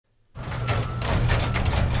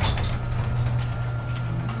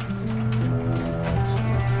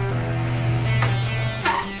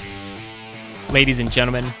Ladies and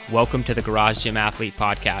gentlemen, welcome to the Garage Gym Athlete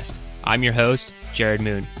Podcast. I'm your host, Jerred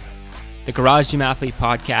Moon. The Garage Gym Athlete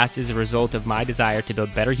Podcast is a result of my desire to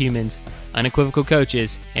build better humans, unequivocal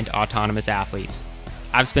coaches, and autonomous athletes.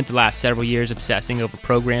 I've spent the last several years obsessing over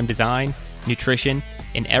program design, nutrition,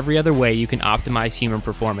 and every other way you can optimize human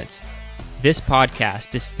performance. This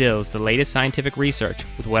podcast distills the latest scientific research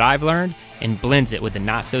with what I've learned and blends it with the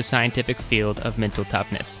not-so-scientific field of mental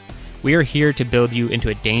toughness. We are here to build you into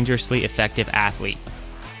a dangerously effective athlete.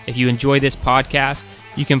 If you enjoy this podcast,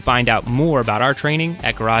 you can find out more about our training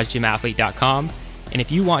at garagegymathlete.com. And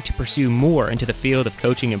if you want to pursue more into the field of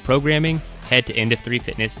coaching and programming, head to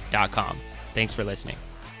endof3fitness.com. Thanks for listening.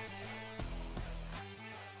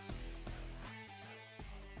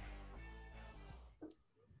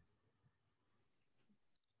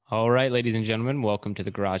 All right, ladies and gentlemen, welcome to the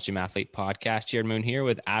Garage Gym Athlete Podcast. Jerred Moon here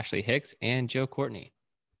with Ashley Hicks and Joe Courtney.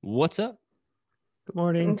 What's up? Good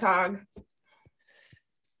morning. Tog.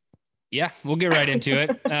 Yeah, we'll get right into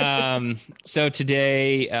it. So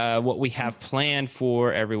today, what we have planned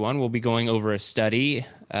for everyone, we'll be going over a study,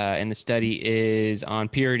 and the study is on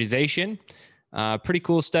periodization. Pretty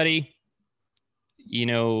cool study. You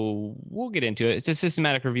know, we'll get into it. It's a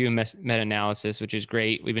systematic review and meta-analysis, which is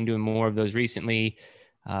great. We've been doing more of those recently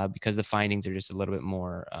because the findings are just a little bit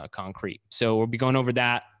more concrete. So we'll be going over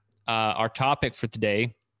that. Our topic for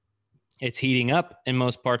today, it's heating up in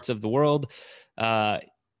most parts of the world.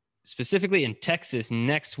 Specifically in Texas,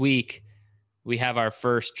 next week, we have our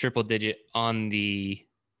first triple digit on the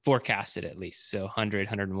forecasted at least. So 100,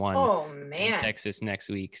 101 in Texas next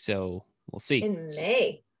week. So we'll see. In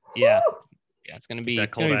May. Yeah. Yeah, it's going to be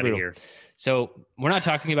that cold out of here. So we're not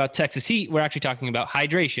talking about Texas heat. We're actually talking about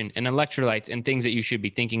hydration and electrolytes and things that you should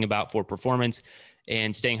be thinking about for performance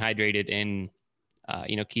and staying hydrated and,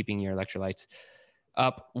 keeping your electrolytes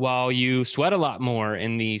up while you sweat a lot more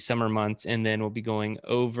in the summer months. And then we'll be going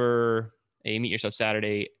over a Meet Yourself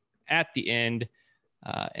Saturday at the end.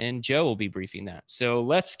 And Joe will be briefing that. So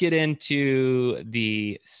let's get into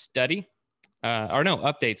the study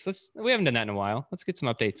updates. We haven't done that in a while. Let's get some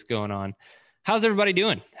updates going on. How's everybody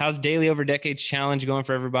doing? How's Daily Over Decades Challenge going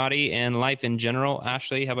for everybody and life in general?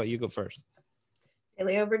 Ashley, how about you go first?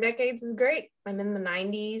 Daily Over Decades is great. I'm in the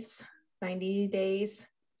 90 days.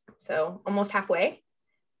 So almost halfway,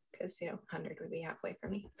 because 100 would be halfway for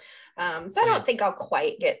me. So I don't think I'll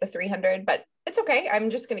quite get the 300, but it's okay.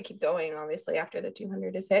 I'm just going to keep going, obviously, after the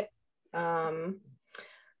 200 is hit. But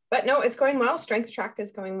no, it's going well. Strength track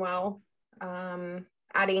is going well.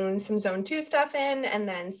 Adding some zone 2 stuff in, and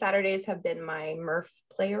then Saturdays have been my Murph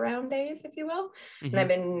play around days, if you will. Mm-hmm. And I've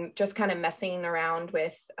been just kind of messing around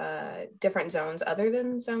with different zones other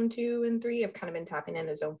than zone 2 and 3. I've kind of been tapping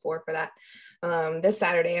into zone 4 for that. This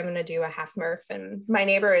Saturday, I'm going to do a half Murph, and my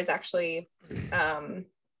neighbor is actually,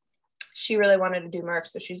 she really wanted to do Murph.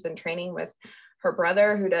 So she's been training with her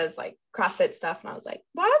brother who does like CrossFit stuff. And I was like,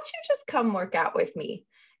 why don't you just come work out with me?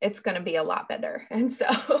 It's going to be a lot better. And so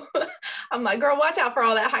I'm like, girl, watch out for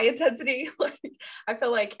all that high intensity. Like, I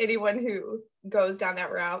feel like anyone who goes down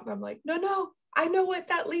that route, I'm like, no, I know what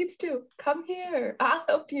that leads to. Come here. I'll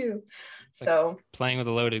help you. Like so playing with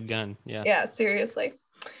a loaded gun. Yeah. Yeah, seriously.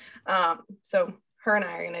 So her and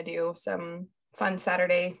I are going to do some fun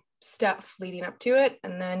Saturday stuff leading up to it.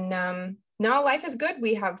 And then, no, life is good.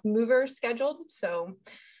 We have movers scheduled. So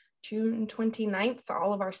June 29th,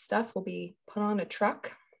 all of our stuff will be put on a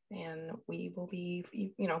truck. And we will be,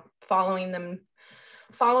 following them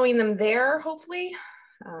there, hopefully.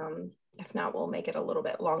 If not, we'll make it a little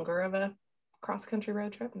bit longer of a cross-country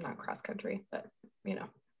road trip. Not cross-country, but,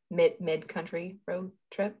 mid-country road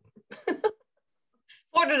trip.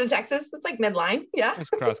 Florida to Texas, it's like midline. Yeah. It's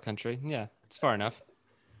cross-country. Yeah, it's far enough.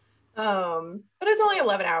 But it's only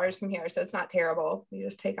 11 hours from here, so it's not terrible. You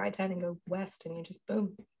just take I-10 and go west, and you just,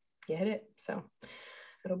 boom, you hit it. So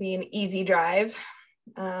it'll be an easy drive.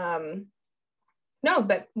 No,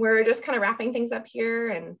 but we're just kind of wrapping things up here,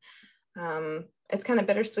 and it's kind of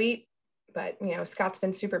bittersweet, but Scott's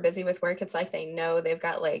been super busy with work. It's like they know they've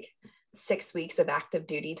got like 6 weeks of active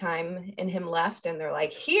duty time in him left, and they're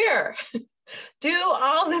like, here, do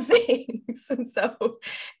all the things. And so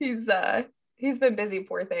he's been busy,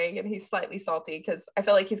 poor thing, and he's slightly salty because I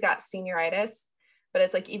feel like he's got senioritis, but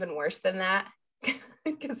it's like even worse than that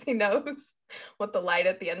because he knows what the light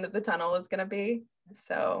at the end of the tunnel is going to be.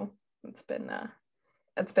 So it's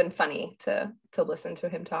been funny to listen to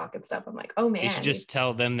him talk and stuff. I'm like, oh man, you should just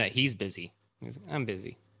tell them that he's busy. I'm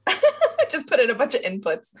busy. Just put in a bunch of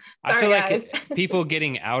inputs. Sorry, I feel guys. Like people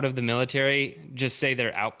getting out of the military just say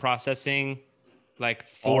they're out processing like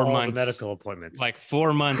 4 months, the medical appointments, like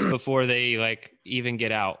 4 months before they like even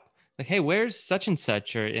get out. Like, hey, where's such and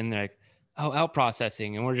such? Or in there, like, oh, out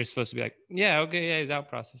processing. And we're just supposed to be like, yeah, okay, yeah, he's out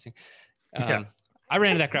processing. Yeah. I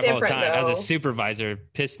ran into that crap all the time. As a Though. supervisor,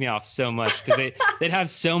 it pissed me off so much because they'd have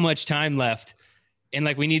so much time left. And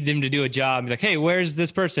like, we need them to do a job. Be like, hey, where's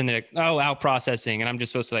this person? They're like, oh, out processing. And I'm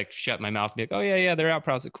just supposed to like shut my mouth and be like, oh yeah, they're out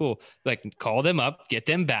processing. Cool. Like, call them up, get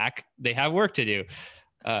them back. They have work to do.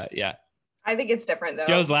 Yeah. I think it's different though.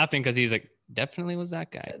 Joe's laughing because he's like, definitely was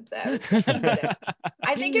that guy.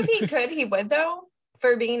 I think if he could, he would though,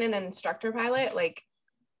 for being an instructor pilot. Like,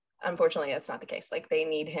 unfortunately, that's not the case. Like, they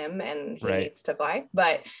need him and he needs to fly.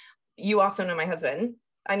 But you also know my husband.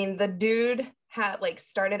 I mean, the dude had like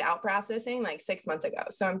started out processing like 6 months ago.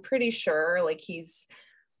 So I'm pretty sure like he's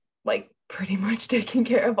like pretty much taking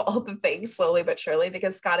care of all the things slowly but surely,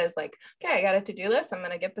 because Scott is like, okay, I got a to-do list. I'm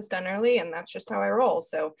going to get this done early. And that's just how I roll.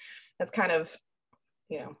 So that's kind of,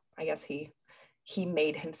 I guess he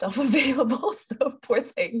made himself available. So poor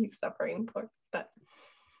thing, he's suffering for. But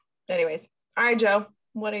anyways, all right, Joe,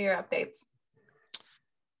 what are your updates?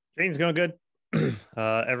 Training's going good.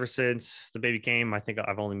 Ever since the baby came, I think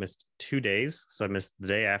I've only missed 2 days. So I missed the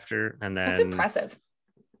day after, and then that's impressive.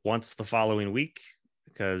 Once the following week,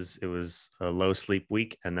 because it was a low sleep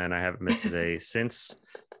week, and then I haven't missed a day since.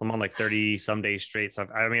 I'm on like 30 some days straight. So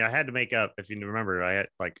I had to make up. If you remember, I had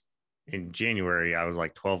like in January, I was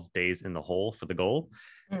like 12 days in the hole for the goal,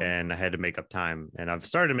 and I had to make up time. And I've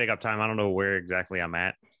started to make up time. I don't know where exactly I'm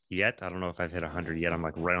at yet. I don't know if I've hit 100 yet. I'm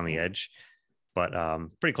like right on the edge, but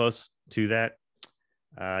pretty close to that.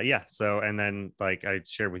 So, and then like I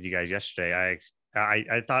shared with you guys yesterday,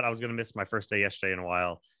 I thought I was going to miss my first day yesterday in a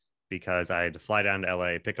while, because I had to fly down to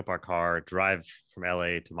LA, pick up our car, drive from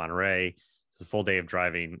LA to Monterey. It's a full day of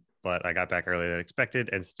driving, but I got back earlier than expected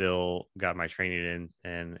and still got my training in.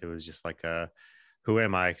 And it was just like a who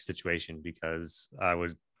am I situation, because I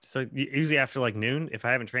would, so usually after like noon, if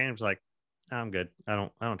I haven't trained, I'm just like, I'm good. I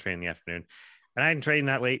don't train in the afternoon. And I hadn't trained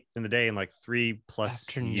that late in the day in like 3+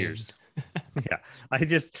 years. Yeah. I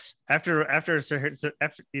just, after, if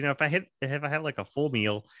I have like a full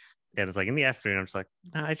meal and it's like in the afternoon, I'm just like,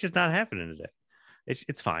 nah, it's just not happening today.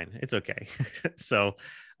 It's fine. It's okay. So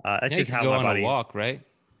that's just how my body. On a walk, right?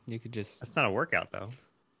 You could just. That's not a workout though.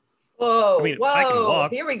 Whoa! I mean, whoa! I can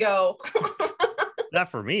walk. Here we go.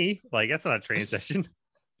 Not for me. Like, that's not a training session.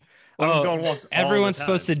 Well, I was going walks. Everyone's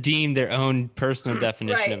supposed to deem their own personal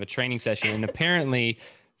definition of a training session, and apparently,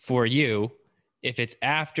 for you, if it's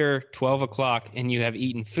after 12 o'clock and you have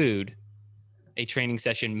eaten food, a training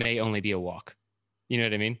session may only be a walk. You know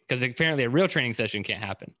what I mean? Because apparently a real training session can't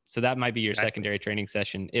happen. So that might be your secondary training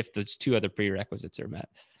session if those two other prerequisites are met.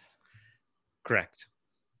 Correct.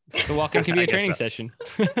 So walking can be a training session.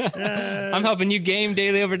 I'm helping you game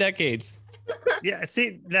daily over decades. Yeah.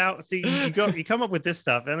 You come up with this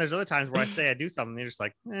stuff, and there's other times where I say I do something, and you're just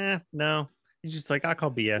like, no. You're just like, I call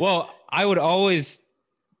BS. Well, I would always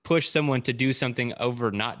push someone to do something over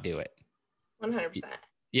not do it. 100%.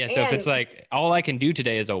 Yeah. So if it's like, all I can do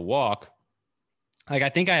today is a walk, like I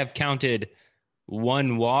think I have counted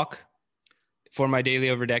one walk for my daily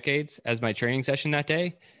over decades as my training session that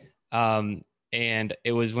day. And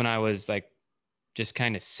it was when I was like, just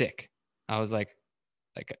kind of sick. I was like,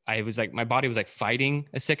 my body was like fighting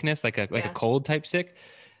a sickness, like a cold type sick.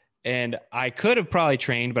 And I could have probably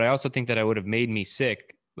trained, but I also think that I would have made me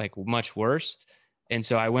sick, like much worse. And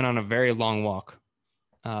so I went on a very long walk.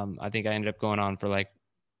 I think I ended up going on for like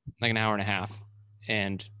an hour and a half,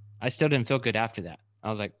 and I still didn't feel good after that. I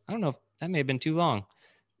was like, I don't know if that may have been too long,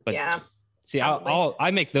 but yeah. See,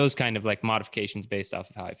 I make those kind of like modifications based off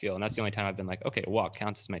of how I feel. And that's the only time I've been like, okay, a walk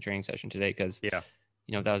counts as my training session today. Cause that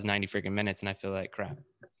was 90 freaking minutes and I feel like crap.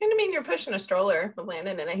 And I mean, you're pushing a stroller with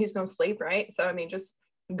Landon in it. He's going to sleep, right? So, I mean, just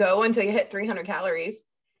go until you hit 300 calories.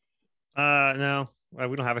 No,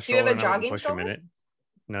 we don't have a stroller. Do you have a jogging stroller?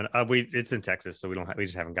 No, it's in Texas. So we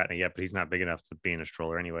just haven't gotten it yet, but he's not big enough to be in a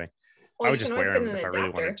stroller anyway. Well, I would just wear him if I really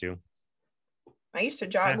wanted to. I used to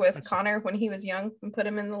jog with Connor when he was young and put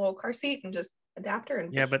him in the little car seat and just adapter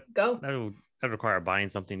and go. That would require buying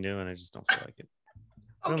something new, and I just don't feel like it.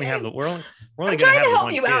 Okay. We're only I'm trying to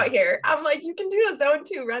help you out here. I'm like, you can do a zone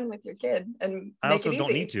 2 run with your kid and I also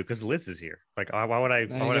don't need to because Liz is here. Like, why would I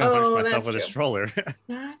punish myself with a stroller?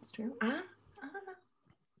 That's true.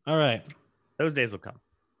 All right. Those days will come.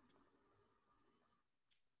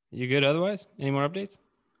 You good otherwise? Any more updates?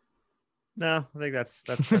 No, I think that's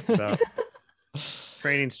about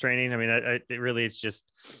training's training. I mean, it's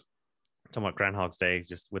just talking about Groundhog's Day,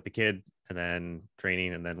 just with the kid, and then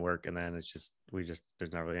training, and then work, and then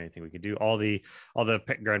there's not really anything we can do. All the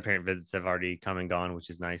grandparent visits have already come and gone, which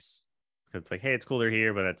is nice because it's like, hey, it's cool they're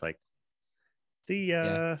here, but it's like, see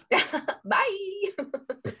ya, bye.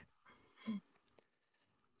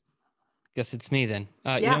 Guess it's me then.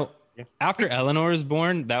 Yeah. After Eleanor was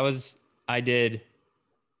born,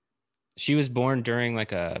 she was born during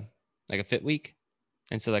like a fit week.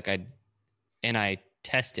 And so I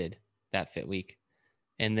tested that fit week,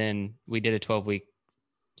 and then we did a 12-week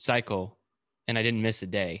cycle, and I didn't miss a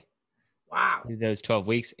day. Wow. Those 12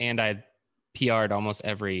 weeks. And I PR'd almost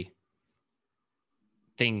every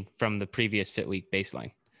thing from the previous fit week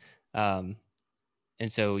baseline. And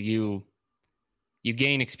so you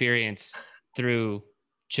gain experience through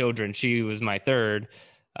children. She was my third.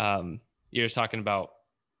 You're just talking about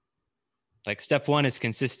like step one is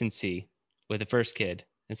consistency with the first kid.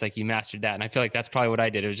 It's like you mastered that. And I feel like that's probably what I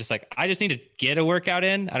did. It was just like, I just need to get a workout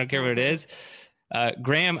in. I don't care what it is.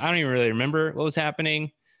 Graham, I don't even really remember what was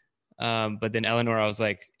happening. But then Eleanor, I was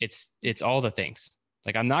like, it's all the things.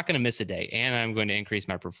 Like, I'm not going to miss a day, and I'm going to increase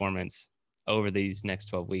my performance over these next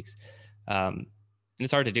 12 weeks. And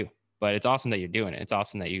it's hard to do, but it's awesome that you're doing it. It's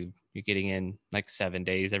awesome that you're getting in like 7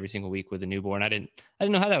 days every single week with a newborn. I didn't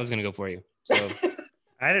know how that was going to go for you. So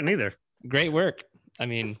I didn't either. Great work. I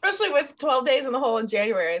mean, especially with 12 days in the hole in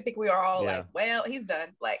January, I think we are all like, well, he's done.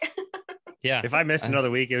 Like, yeah. If I missed another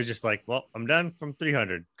week, it was just like, well, I'm done from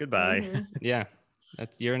 300. Goodbye. Mm-hmm. Yeah,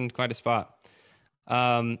 you're in quite a spot.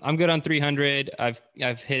 I'm good on 300. I've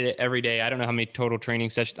hit it every day. I don't know how many total training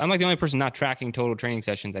sessions. I'm like the only person not tracking total training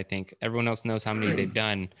sessions. I think everyone else knows how many they've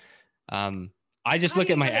done. I just look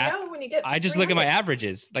at my look at my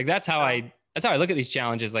averages. Like that's how I look at these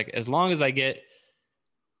challenges. Like as long as I get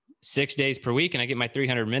 6 days per week and I get my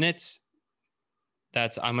 300 minutes,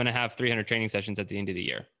 I'm going to have 300 training sessions at the end of the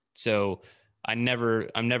year. So I'm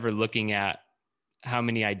never looking at how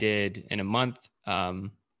many I did in a month,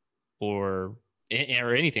 or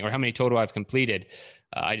anything, or how many total I've completed.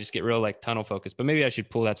 I just get real like tunnel focused, but maybe I should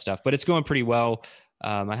pull that stuff, but it's going pretty well.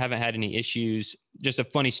 I haven't had any issues. Just a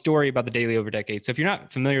funny story about the Daily Over Decades. So if you're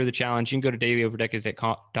not familiar with the challenge, you can go to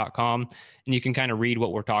dailyover.decades.com and you can kind of read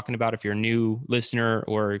what we're talking about if you're a new listener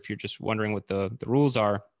or if you're just wondering what the rules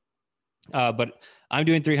are. But I'm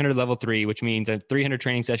doing 300 level 3, which means I have 300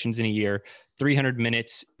 training sessions in a year, 300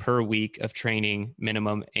 minutes per week of training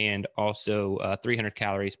minimum, and also 300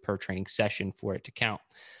 calories per training session for it to count.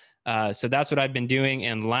 So that's what I've been doing.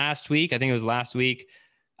 And last week,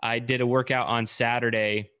 I did a workout on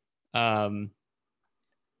Saturday. And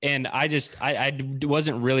I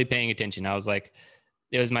wasn't really paying attention. I was like,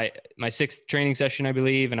 it was my 6th training session, I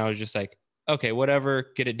believe. And I was just like, okay,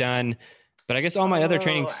 whatever, get it done. But I guess all my other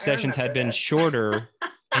training sessions had been shorter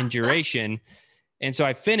in duration. And so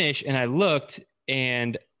I finished and I looked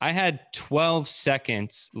and I had 12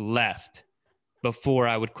 seconds left before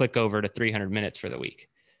I would click over to 300 minutes for the week.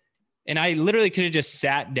 And I literally could have just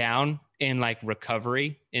sat down in like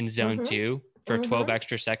recovery in zone 2 for 12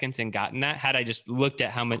 extra seconds and gotten that, had I just looked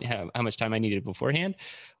at how much time I needed beforehand,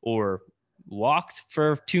 or walked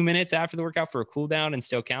for 2 minutes after the workout for a cool down and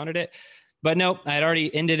still counted it. But no, I had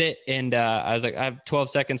already ended it. And I was like, I have 12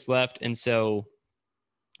 seconds left. And so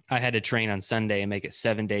I had to train on Sunday and make it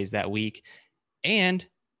 7 days that week. And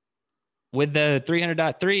with the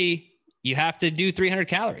 300.3, you have to do 300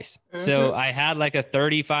 calories. So I had like a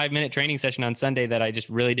 35-minute training session on Sunday that I just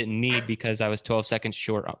really didn't need because I was 12 seconds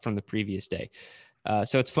short from the previous day.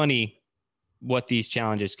 So it's funny what these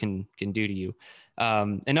challenges can do to you.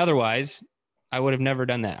 And otherwise, I would have never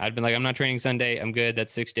done that. I'd been like, I'm not training Sunday. I'm good.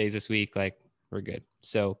 That's 6 days this week. Like, we're good.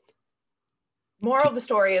 So moral of the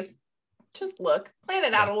story is just plan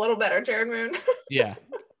it out a little better, Jerred Moon. Yeah.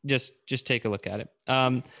 Just take a look at it.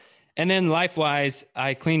 And then life-wise,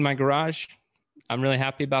 I cleaned my garage. I'm really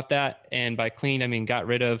happy about that. And by cleaned, I mean got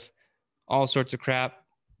rid of all sorts of crap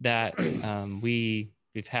that we've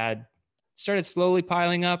had started slowly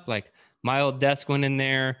piling up. Like my old desk went in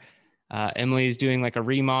there. Emily's doing like a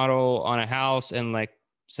remodel on a house, and like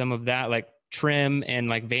some of that like trim and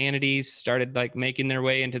like vanities started like making their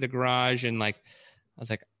way into the garage. And like, I was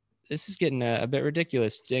like, this is getting a bit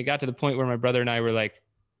ridiculous. It got to the point where my brother and I were like,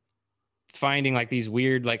 finding like these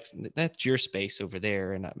weird, like, that's your space over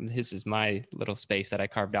there, and this is my little space that I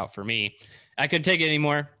carved out for me. I couldn't take it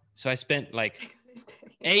anymore, so I spent like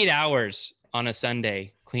 8 hours on a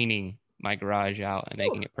Sunday cleaning my garage out and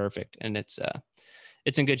making it perfect. And it's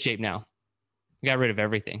in good shape now. I got rid of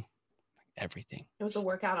everything. It was a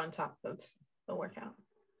workout on top of a workout.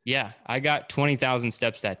 Yeah, I got 20,000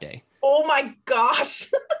 steps that day. Oh my gosh.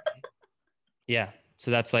 Yeah,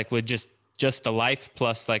 so that's like with just the life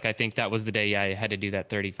plus, like, I think that was the day I had to do that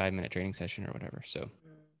 35-minute training session or whatever. So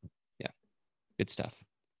yeah, good stuff.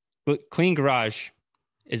 But clean garage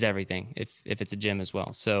is everything if it's a gym as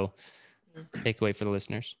well. So takeaway for the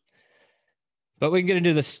listeners. But we can get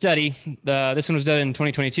into the study. This one was done in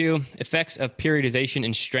 2022. Effects of periodization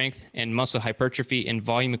in strength and muscle hypertrophy in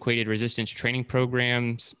volume-equated resistance training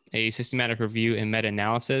programs, a systematic review and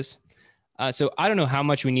meta-analysis. So I don't know how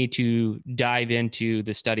much we need to dive into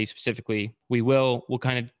the study specifically. We'll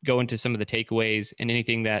kind of go into some of the takeaways and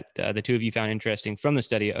anything that the two of you found interesting from the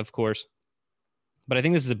study, of course. But I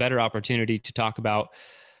think this is a better opportunity to talk about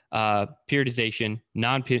periodization,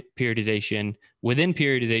 non-periodization, within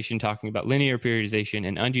periodization, talking about linear periodization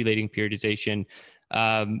and undulating periodization,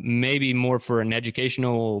 maybe more for an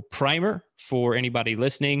educational primer for anybody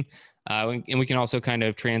listening. And we can also kind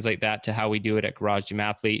of translate that to how we do it at Garage Gym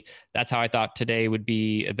Athlete. That's how I thought today would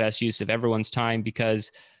be a best use of everyone's time,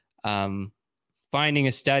 because finding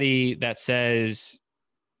a study that says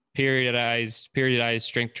periodized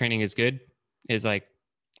strength training is good is like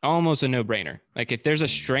almost a no-brainer. Like if there's a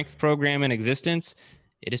strength program in existence,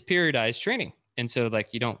 it is periodized training. And so like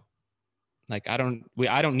I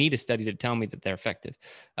don't need a study to tell me that they're effective.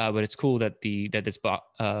 But it's cool that this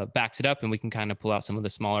backs it up, and we can kind of pull out some of the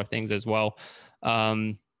smaller things as well.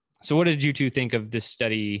 So what did you two think of this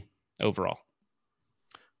study overall?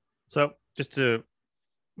 So just to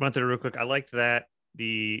run through real quick, I liked that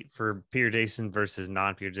for periodization versus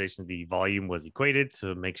non-periodization, the volume was equated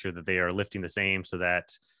to make sure that they are lifting the same, so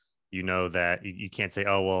that you know that you can't say,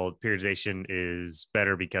 oh, well, periodization is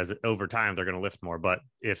better because over time they're going to lift more. But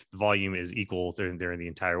if the volume is equal during the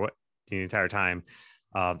entire time,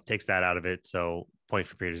 takes that out of it. So point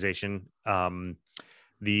for periodization.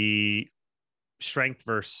 The strength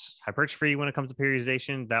versus hypertrophy when it comes to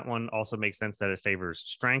periodization, that one also makes sense that it favors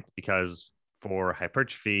strength, because for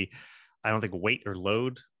hypertrophy, I don't think weight or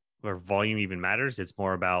load or volume even matters. It's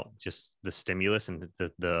more about just the stimulus and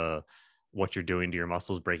the what you're doing to your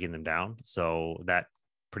muscles, breaking them down. So that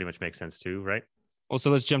pretty much makes sense too, right? Well, so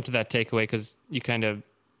let's jump to that takeaway, because you kind of,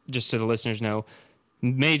 just so the listeners know,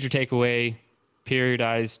 major takeaway: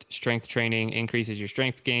 periodized strength training increases your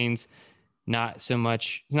strength gains. Not so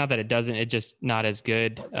much. It's not that it doesn't. It's just not as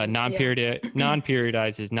good.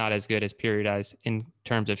 Non-periodized is not as good as periodized in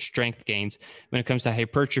terms of strength gains. When it comes to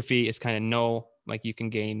hypertrophy, it's kind of null. Like you can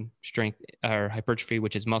gain strength or hypertrophy,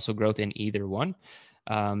 which is muscle growth, in either one.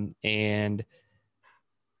 And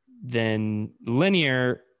then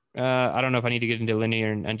linear. I don't know if I need to get into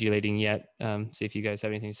linear and undulating yet. See if you guys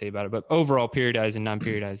have anything to say about it. But overall, periodized and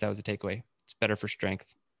non-periodized, that was a takeaway. It's better for strength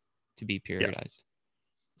to be periodized. Yeah.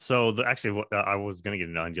 So I was going to get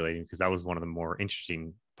into undulating because that was one of the more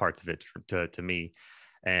interesting parts of it to me.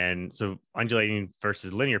 And so undulating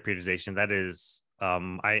versus linear periodization, that is,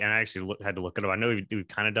 I actually had to look it up. I know we've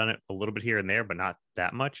kind of done it a little bit here and there, but not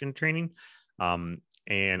that much in training.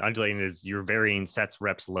 And undulating is you're varying sets,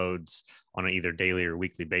 reps, loads on an either daily or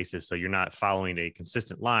weekly basis. So you're not following a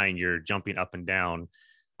consistent line, you're jumping up and down.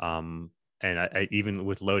 And even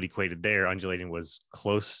with load equated there, undulating was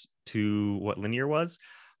close to what linear was.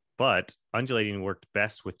 But undulating worked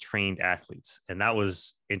best with trained athletes. And that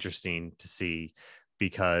was interesting to see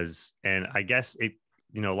because, and I guess it,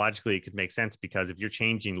 logically it could make sense, because if you're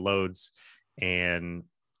changing loads and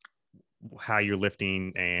how you're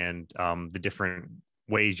lifting and the different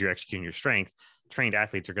ways you're executing your strength, trained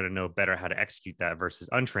athletes are going to know better how to execute that versus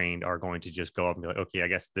untrained are going to just go up and be like, okay, I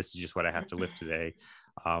guess this is just what I have to lift today.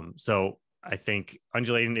 So I think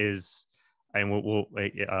undulating is, and we'll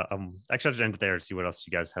actually I'll end there to see what else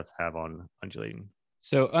you guys have on undulating.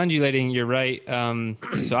 So undulating, you're right.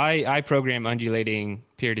 So I program undulating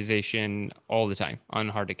periodization all the time on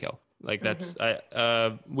Hard to Kill. Like that's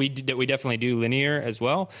we definitely do linear as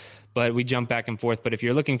well, but we jump back and forth. But if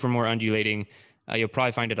you're looking for more undulating, you'll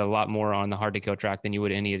probably find it a lot more on the Hard to Kill track than you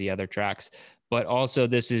would any of the other tracks. But also,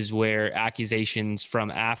 this is where accusations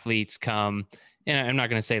from athletes come. And I'm not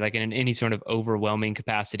going to say like in any sort of overwhelming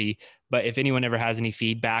capacity, but if anyone ever has any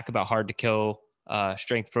feedback about Hard to Kill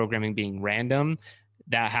strength programming being random,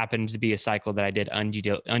 that happens to be a cycle that I did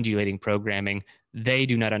undulating programming. They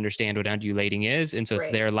do not understand what undulating is. And so it's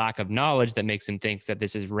their lack of knowledge that makes them think that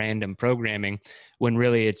this is random programming, when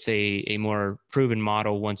really it's a more proven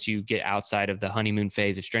model once you get outside of the honeymoon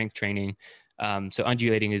phase of strength training. So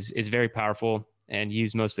undulating is very powerful and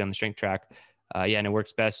used mostly on the strength track. And it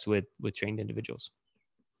works best with trained individuals.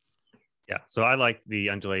 Yeah, so I like the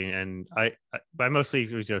undulating, and I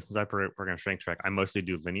mostly, since I program strength track, I mostly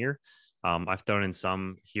do linear. I've thrown in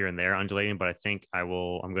some here and there undulating, but I think I'm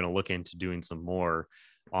going to look into doing some more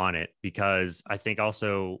on it, because I think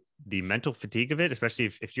also the mental fatigue of it, especially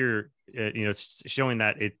if you're, showing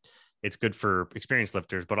that it's good for experienced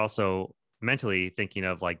lifters, but also mentally thinking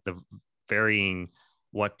of like the varying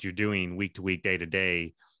what you're doing week to week, day to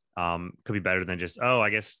day, could be better than just, I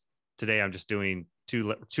guess today I'm just doing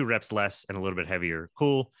two reps less and a little bit heavier.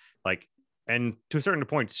 Cool. Like, and to a certain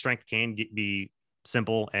point, strength can be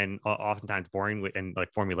simple and oftentimes boring and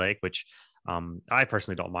like formulaic, which I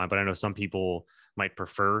personally don't mind, but I know some people might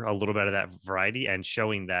prefer a little bit of that variety, and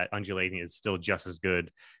showing that undulating is still just as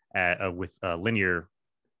good with linear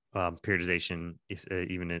periodization,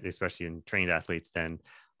 even especially in trained athletes, then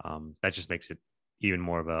that just makes it even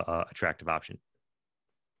more of a attractive option.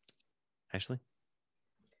 Ashley?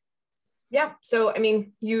 Yeah. So, I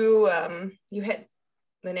mean, you hit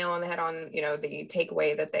the nail on the head on, the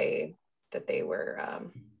takeaway that they were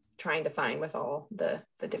trying to find with all the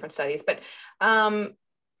different studies. But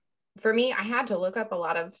for me, I had to look up a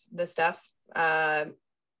lot of the stuff. The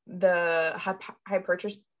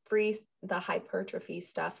hypertrophy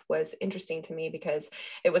stuff was interesting to me because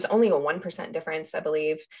it was only a 1% difference, I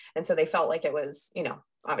believe. And so they felt like it was,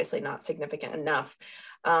 obviously not significant enough.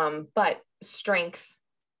 But strength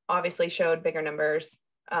obviously showed bigger numbers.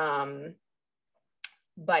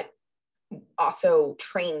 But also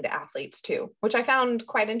trained athletes too, which I found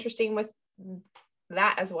quite interesting with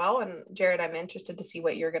that as well. And Jerred, I'm interested to see how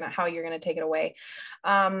you're gonna take it away.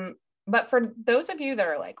 But for those of you that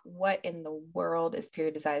are like, what in the world is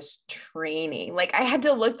periodized training? Like, I had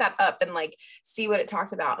to look that up and like see what it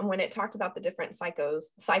talked about. And when it talked about the different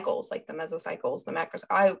cycles, like the mesocycles, the macros,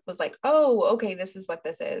 I was like, oh, okay, this is what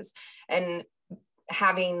this is. And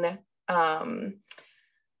having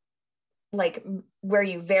like where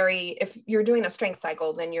you vary, if you're doing a strength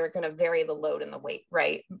cycle, then you're going to vary the load and the weight,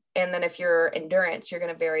 right? And then if you're endurance, you're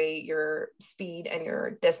going to vary your speed and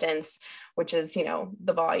your distance, which is,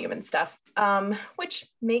 the volume and stuff, which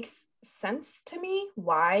makes sense to me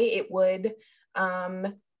why it would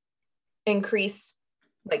increase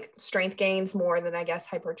like strength gains more than, I guess,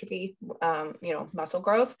 hypertrophy, muscle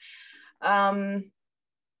growth. Yeah,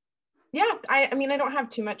 I mean, I don't have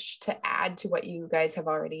too much to add to what you guys have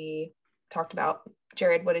already talked about.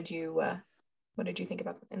 Jerred, what did you think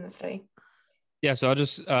about in the study? Yeah, so I'll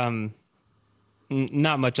just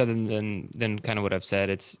not much other than kind of what I've said.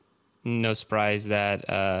 It's no surprise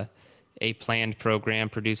that a planned program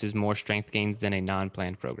produces more strength gains than a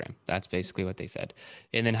non-planned program. That's basically what they said.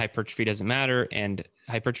 And then hypertrophy doesn't matter, and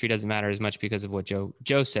hypertrophy doesn't matter as much because of what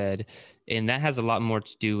Joe said, and that has a lot more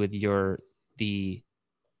to do with the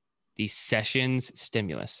sessions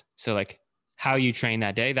stimulus. So like how you train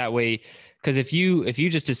that day. That way, because if you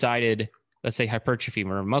just decided, let's say hypertrophy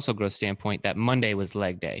from a muscle growth standpoint, that Monday was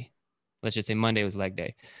leg day. Let's just say Monday was leg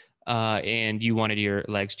day, and you wanted your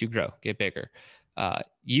legs to grow, get bigger.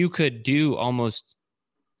 You could do almost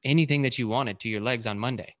anything that you wanted to your legs on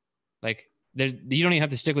Monday. Like you don't even have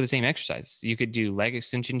to stick with the same exercise. You could do leg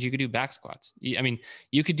extensions. You could do back squats. I mean,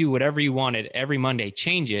 you could do whatever you wanted every Monday,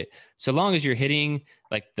 change it. So long as you're hitting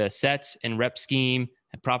like the sets and rep scheme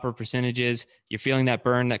and proper percentages, you're feeling that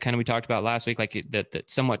burn that kind of we talked about last week, like that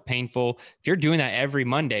somewhat painful. If you're doing that every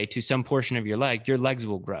Monday to some portion of your legs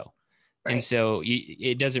will grow. Right. And so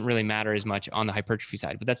it doesn't really matter as much on the hypertrophy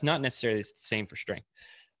side, but that's not necessarily the same for strength.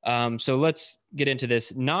 So let's get into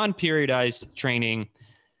this. Non-periodized training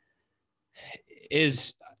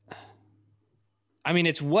is, I mean,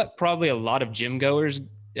 it's what probably a lot of gym goers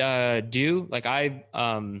do. Like I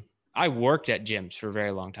worked at gyms for a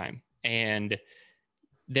very long time, and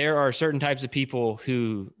there are certain types of people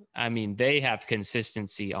who, I mean, they have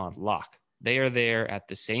consistency on lock. They are there at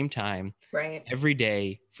the same time, right, every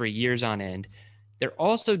day for years on end. They're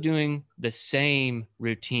also doing the same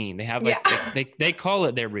routine. They have they call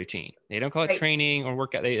it their routine. They don't call it training or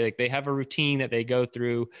workout. They have a routine that they go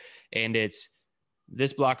through, and it's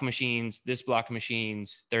this block of machines,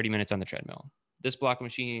 30 minutes on the treadmill. This block of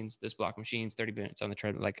machines, 30 minutes on the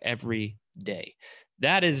treadmill, like every day.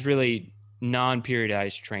 That is really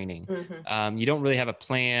non-periodized training. Mm-hmm. You don't really have a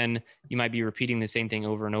plan. You might be repeating the same thing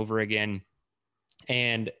over and over again.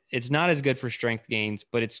 And it's not as good for strength gains,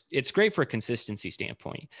 but it's great for a consistency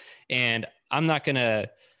standpoint. And I'm not going to,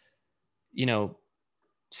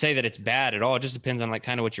 say that it's bad at all. It just depends on like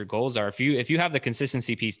kind of what your goals are. If you have the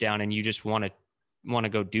consistency piece down and you just want to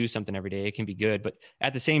go do something every day, it can be good. But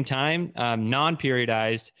at the same time,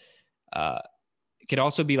 non-periodized could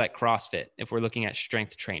also be like CrossFit if we're looking at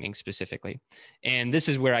strength training specifically. And this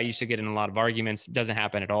is where I used to get in a lot of arguments. It doesn't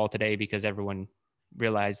happen at all today because everyone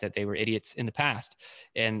realized that they were idiots in the past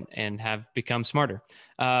and have become smarter.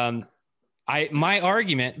 My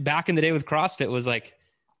argument back in the day with CrossFit was like,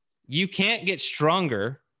 you can't get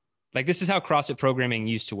stronger. Like this is how CrossFit programming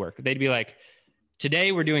used to work. They'd be like,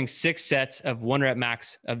 today we're doing 6 sets of 1 rep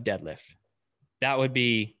max of deadlift. That would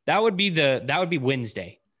be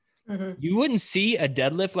Wednesday. Mm-hmm. You wouldn't see a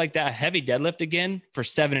deadlift like that, a heavy deadlift again for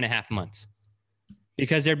 7.5 months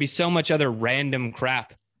because there'd be so much other random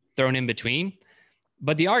crap thrown in between.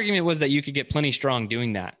 But the argument was that you could get plenty strong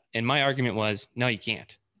doing that. And my argument was, no, you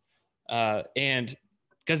can't. And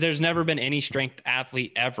because there's never been any strength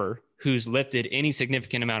athlete ever who's lifted any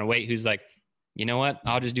significant amount of weight who's like, you know what,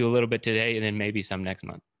 I'll just do a little bit today and then maybe some next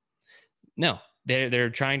month. No, they're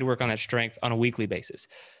trying to work on that strength on a weekly basis.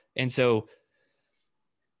 And so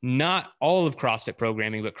not all of CrossFit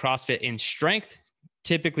programming, but CrossFit in strength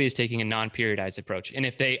typically is taking a non-periodized approach. And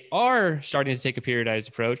if they are starting to take a periodized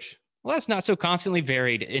approach, well, that's not so constantly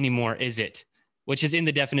varied anymore, is it? Which is in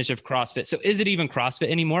the definition of CrossFit. So is it even CrossFit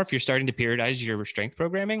anymore if you're starting to periodize your strength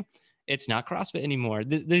programming? It's not CrossFit anymore.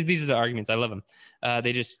 These are the arguments. I love them.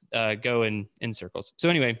 They just go in circles. So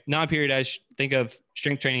anyway, non-periodized, think of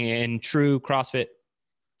strength training in true CrossFit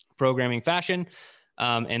programming fashion.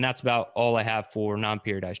 And that's about all I have for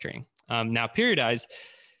non-periodized training. Now, periodized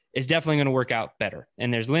is definitely going to work out better.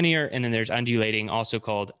 And there's linear, and then there's undulating, also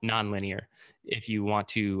called non-linear, if you want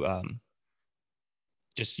to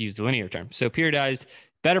just use the linear term. So periodized,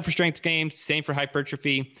 better for strength gains, same for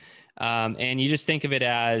hypertrophy. And you just think of it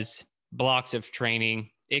as blocks of training.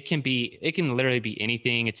 It can literally be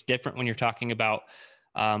anything. It's different when you're talking about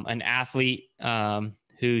an athlete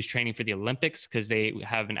who's training for the Olympics because they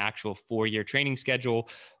have an actual 4-year training schedule,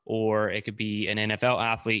 or it could be an NFL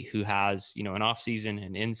athlete who has, an off season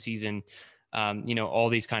and in season, all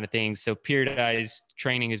these kind of things. So periodized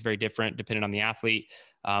training is very different depending on the athlete,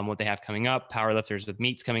 what they have coming up, powerlifters with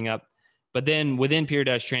meets coming up. But then within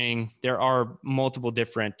periodized training, there are multiple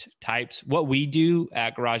different types. What we do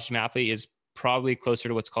at Garage Gym Athlete is probably closer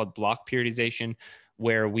to what's called block periodization,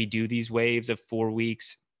 where we do these waves of 3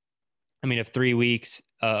 weeks,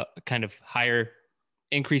 kind of higher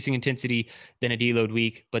increasing intensity than a deload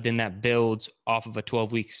week, but then that builds off of a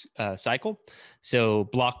 12 weeks cycle. So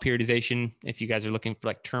block periodization, if you guys are looking for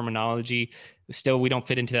like terminology, still, we don't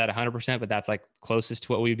fit into that 100%, but that's like closest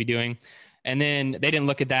to what we'd be doing. And then they didn't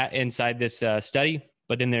look at that inside this study,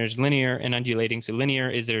 but then there's linear and undulating. So linear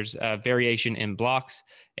is there's variation in blocks,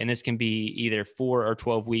 and this can be either 4 or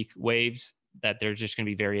 12 week waves that there's just going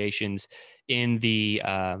to be variations in the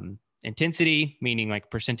intensity, meaning like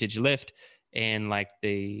percentage lift, and like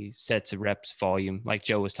the sets of reps volume, like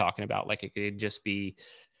Joe was talking about. Like it could just be,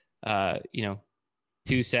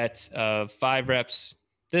 2 sets of 5 reps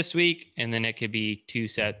this week, and then it could be 2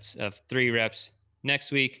 sets of 3 reps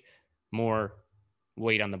next week, more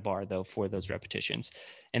weight on the bar though for those repetitions,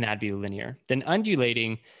 and that'd be linear. Then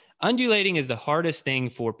undulating is the hardest thing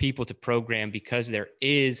for people to program because there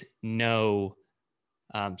is no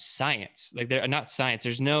science. Like they're not science.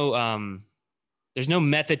 There's no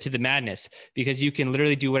method to the madness, because you can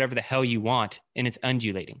literally do whatever the hell you want, and it's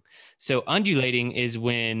undulating. So undulating is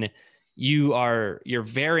when you're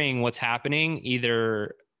varying what's happening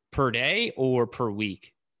either per day or per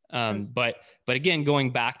week. But again,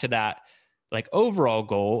 going back to that, like overall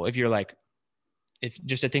goal, if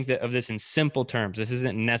just to think of this in simple terms, this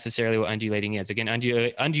isn't necessarily what undulating is. Again,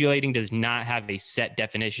 undulating does not have a set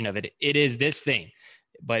definition of it. It is this thing,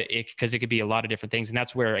 but because it could be a lot of different things. And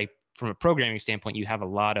that's where from a programming standpoint, you have a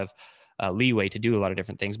lot of leeway to do a lot of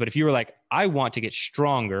different things. But if you were like, I want to get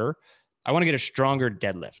stronger, I want to get a stronger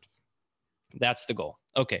deadlift. That's the goal.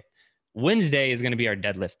 Okay. Wednesday is going to be our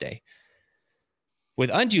deadlift day. With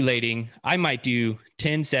undulating, I might do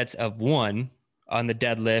 10 sets of 1 on the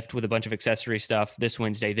deadlift with a bunch of accessory stuff this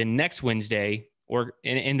Wednesday. Then next Wednesday, or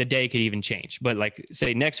in the day could even change, but like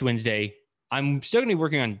say next Wednesday, I'm still going to be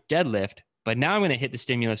working on deadlift, but now I'm going to hit the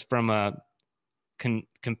stimulus from a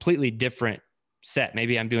completely different set.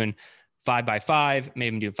 Maybe I'm doing 5x5,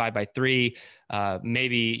 maybe I'm doing 5x3.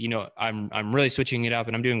 Maybe, I'm really switching it up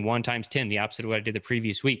and I'm doing 1 times 10, the opposite of what I did the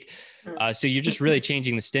previous week. So you're just really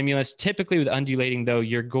changing the stimulus. Typically with undulating though,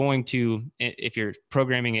 you're going to, if you're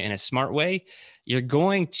programming it in a smart way, you're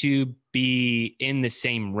going to be in the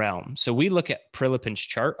same realm. So we look at Prilipin's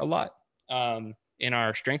chart a lot in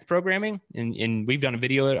our strength programming, and we've done a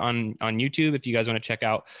video on YouTube if you guys want to check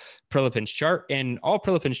out Prilipin's chart. And all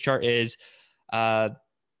Prilipin's chart is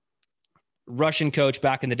Russian coach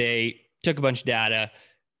back in the day took a bunch of data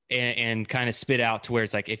and kind of spit out to where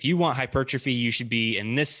it's like, if you want hypertrophy, you should be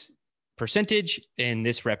in this percentage in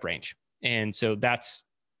this rep range. And so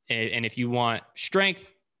and if you want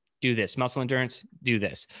strength, do this. Muscle endurance, do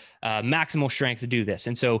this. Maximal strength, do this.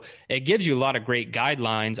 And so it gives you a lot of great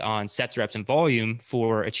guidelines on sets, reps, and volume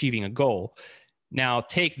for achieving a goal. Now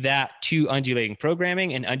take that to undulating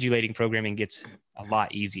programming, and undulating programming gets a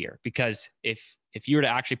lot easier, because if you were to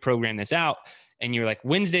actually program this out and you're like,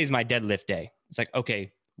 Wednesday's my deadlift day, it's like,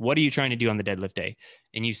 okay, what are you trying to do on the deadlift day?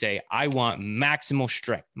 And you say, I want maximal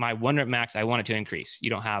strength. My 1 rep max, I want it to increase. You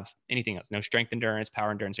don't have anything else, no strength endurance,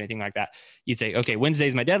 power endurance, or anything like that. You'd say, okay, Wednesday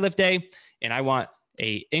is my deadlift day, and I want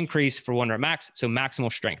a increase for 1 rep max, so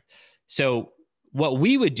maximal strength. So what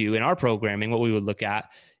we would do in our programming, what we would look at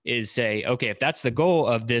is say, okay, if that's the goal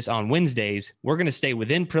of this on Wednesdays, we're going to stay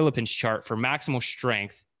within Prilipin's chart for maximal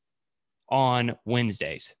strength on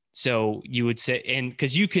Wednesdays. So you would say, and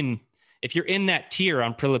because you can, if you're in that tier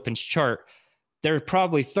on Prilipin's chart, there are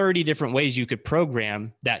probably 30 different ways you could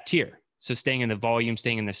program that tier. So staying in the volume,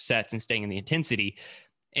 staying in the sets, and staying in the intensity.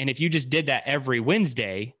 And if you just did that every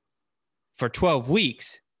Wednesday for 12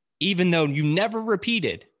 weeks, even though you never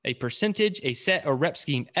repeated a percentage, a set, or rep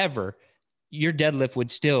scheme ever, your deadlift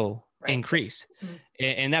would still increase. Mm-hmm.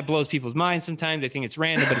 And that blows people's minds sometimes. They think it's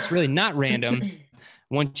random, but it's really not random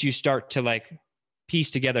once you start to like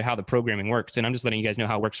piece together how the programming works. And I'm just letting you guys know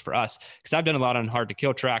how it works for us, because I've done a lot on hard to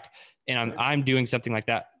kill track, and I'm doing something like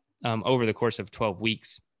that over the course of 12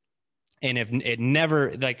 weeks. And if it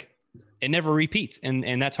never repeats.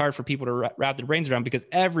 And that's hard for people to wrap their brains around, because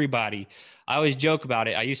everybody, I always joke about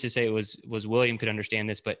it. I used to say it was William could understand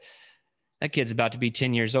this, but that kid's about to be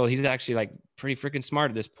 10 years old. He's actually like pretty freaking smart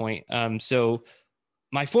at this point. So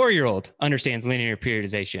my 4-year-old understands linear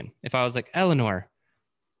periodization. If I was like, Eleanor,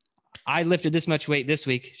 I lifted this much weight this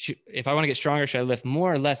week. If I want to get stronger, should I lift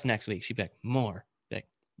more or less next week? She'd be like, more. Like,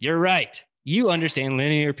 you're right. You understand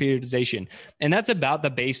linear periodization. And that's about the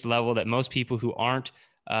base level that most people who aren't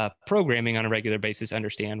programming on a regular basis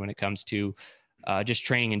understand when it comes to just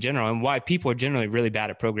training in general, and why people are generally really bad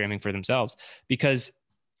at programming for themselves. Because,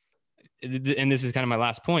 and this is kind of my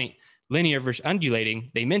last point, linear versus undulating,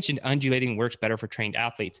 they mentioned undulating works better for trained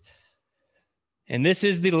athletes. And this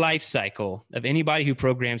is the life cycle of anybody who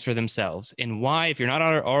programs for themselves, and why, if you're not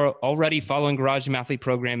already following Garage Gym Athlete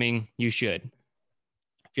programming, you should.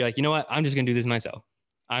 If you're like, you know what, I'm just going to do this myself.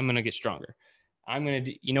 I'm going to get stronger. I'm going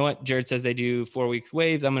to do, you know what, Jerred says they do 4-week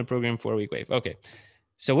waves. I'm going to program 4-week wave. Okay.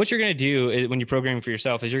 So what you're going to do is, when you're programming for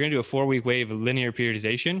yourself, is you're going to do a 4-week wave of linear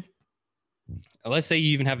periodization. Let's say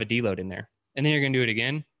you even have a deload in there, and then you're going to do it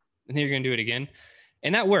again, and then you're going to do it again.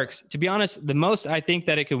 And that works. To be honest, the most I think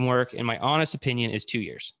that it can work, in my honest opinion, is 2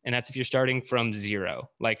 years. And that's if you're starting from zero,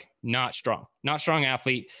 like not strong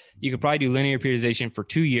athlete. You could probably do linear periodization for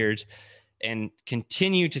 2 years and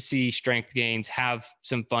continue to see strength gains, have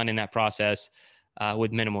some fun in that process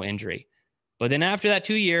with minimal injury. But then after that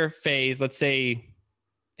 2-year phase, let's say,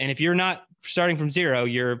 and if you're not starting from zero,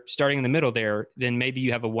 you're starting in the middle there, then maybe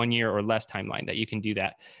you have a 1 year or less timeline that you can do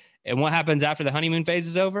that. And what happens after the honeymoon phase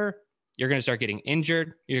is over? You're going to start getting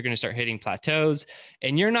injured. You're going to start hitting plateaus,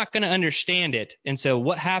 and you're not going to understand it. And so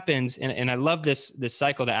what happens, and I love this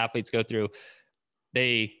cycle that athletes go through,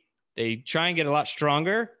 they try and get a lot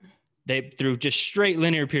stronger through just straight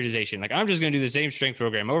linear periodization. Like, I'm just going to do the same strength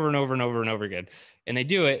program over and over and over and over again. And they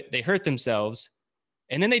do it, they hurt themselves,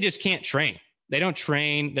 and then they just can't train. They don't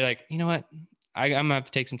train. They're like, you know what? I'm going to have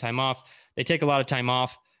to take some time off. They take a lot of time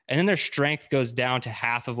off, and then their strength goes down to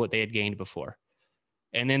half of what they had gained before.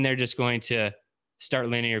 And then they're just going to start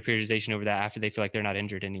linear periodization over that after they feel like they're not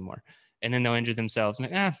injured anymore. And then they'll injure themselves.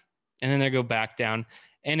 And then they go back down.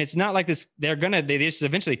 And it's not like this. They just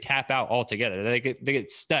eventually tap out altogether. They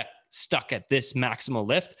get stuck at this maximal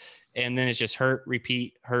lift. And then it's just hurt,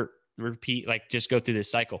 repeat, like just go through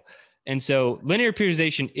this cycle. And so linear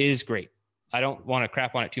periodization is great. I don't want to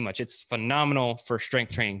crap on it too much. It's phenomenal for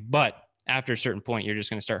strength training, but after a certain point, you're just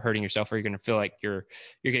going to start hurting yourself, or you're going to feel like you're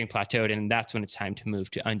getting plateaued, and that's when it's time to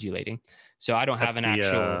move to undulating. So I don't have an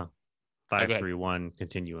actual 5-3-1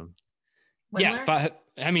 continuum. Windler?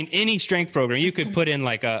 Yeah, any strength program, you could put in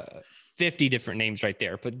like 50 different names right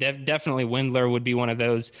there, but definitely Windler would be one of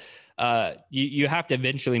those. You have to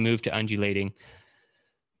eventually move to undulating,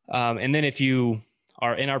 and then if you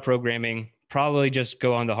are in our programming, probably just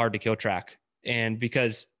go on the hard to kill track, and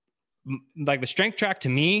because like the strength track to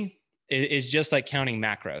me is just like counting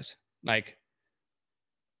macros. Like,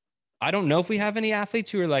 I don't know if we have any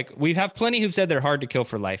athletes who are like, we have plenty who've said they're hard to kill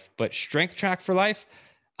for life, but strength track for life,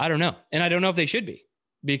 I don't know. And I don't know if they should be,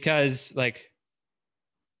 because like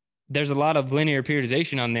there's a lot of linear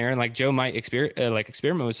periodization on there, and like Joe might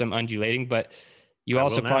experiment with some undulating, but you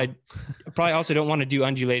also probably also don't want to do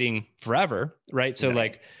undulating forever. Right. So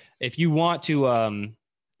like if you want to,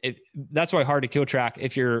 that's why hard to kill track,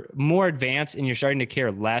 if you're more advanced and you're starting to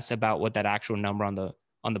care less about what that actual number on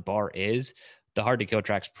the bar is, the hard to kill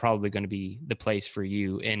track is probably going to be the place for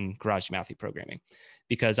you in Garage Gym Athlete programming,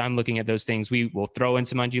 because I'm looking at those things. We will throw in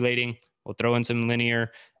some undulating, we'll throw in some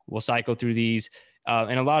linear, we'll cycle through these.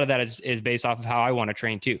 And a lot of that is based off of how I want to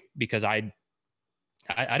train too, because I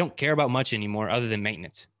I don't care about much anymore other than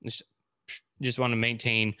maintenance. Just want to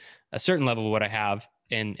maintain a certain level of what I have.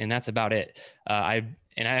 And that's about it. I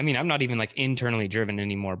mean, I'm not even like internally driven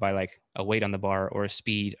anymore by like a weight on the bar or a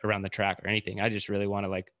speed around the track or anything. I just really want to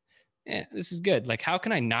like, this is good. Like, how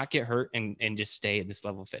can I not get hurt and just stay at this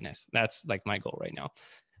level of fitness? That's like my goal right now.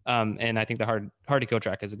 And I think the hard to go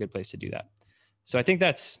track is a good place to do that. So I think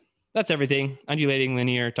that's everything. Undulating,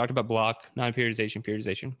 linear, talked about block,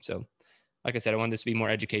 periodization. So like I said, I wanted this to be more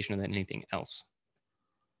educational than anything else.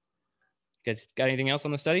 You guys got anything else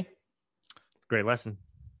on the study? Great lesson.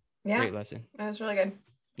 Yeah. Great lesson. That was really good.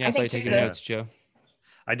 Yeah, I saw you take your notes, Joe.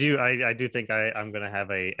 I do think I'm going to have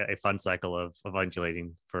a fun cycle of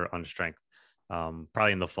undulating on strength.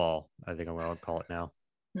 Probably in the fall. I think I'm going to call it now.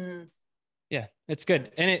 Mm. Yeah, it's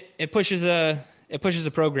good. And it pushes a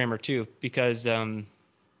programmer too, because programming,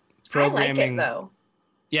 I like it though.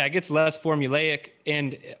 Yeah, it gets less formulaic,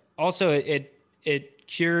 and also it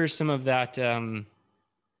cures some of that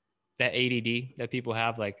that ADD that people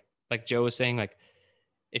have, like Joe was saying, like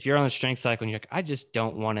if you're on a strength cycle and you're like, I just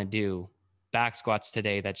don't want to do back squats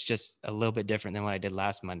today, that's just a little bit different than what I did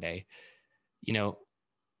last Monday.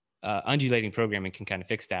 Undulating programming can kind of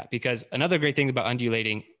fix that, because another great thing about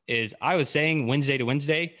undulating is I was saying Wednesday to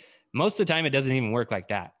Wednesday. Most of the time, it doesn't even work like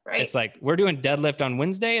that. Right. It's like we're doing deadlift on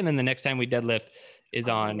Wednesday, and then the next time we deadlift is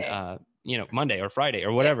on Monday or Friday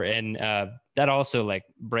or whatever. Yeah. And that also like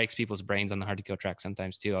breaks people's brains on the hard to kill track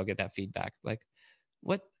sometimes too. I'll get that feedback. Like,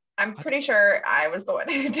 what? I'm pretty sure I was the one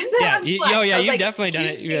who did that. Yeah, you've definitely done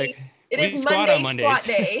it. You're like, it is Monday squat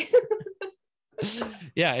day.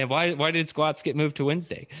 Yeah, and why did squats get moved to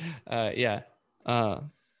Wednesday?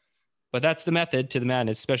 But that's the method to the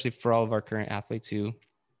madness, especially for all of our current athletes who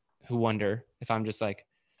wonder if I'm just like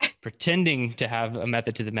pretending to have a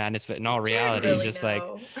method to the madness, but in all reality, really just like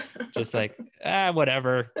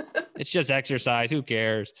whatever. It's just exercise. Who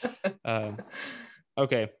cares? Okay,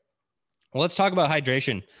 well, let's talk about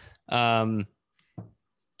hydration. What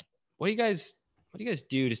do you guys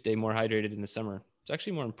do to stay more hydrated in the summer? It's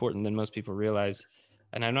actually more important than most people realize.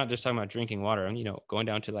 And I'm not just talking about drinking water. I'm, going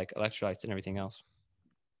down to like electrolytes and everything else.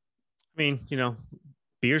 I mean,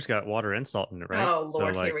 beer's got water and salt in it, right? Oh,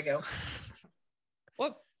 Lord, here we go.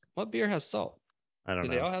 What beer has salt? I don't know.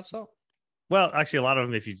 Do they all have salt? Well, actually, a lot of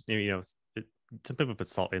them, if some people put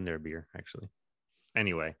salt in their beer, actually.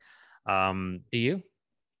 Anyway. Do you?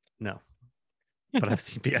 No. But I've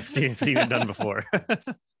seen it done before.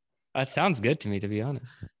 That sounds good to me, to be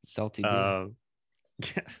honest. Salty beer.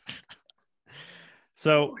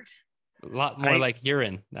 So a lot more like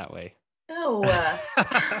urine that way. Oh.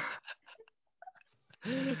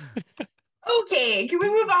 Okay, can we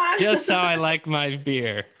move on? Just how I like my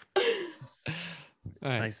beer.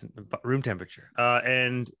 Right. Nice room temperature.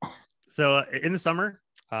 And so in the summer,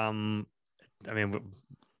 I mean,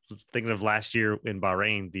 thinking of last year in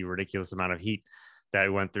Bahrain, the ridiculous amount of heat that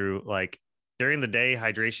we went through, like during the day,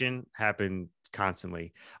 hydration happened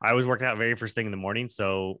constantly. I was working out very first thing in the morning,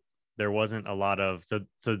 so there wasn't a lot of so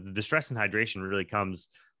the stress and hydration really comes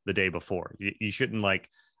the day before. You shouldn't like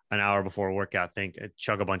an hour before a workout think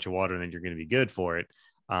chug a bunch of water and then you're going to be good for it.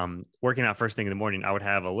 Working out first thing in the morning, I would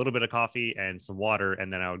have a little bit of coffee and some water,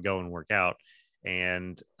 and then I would go and work out.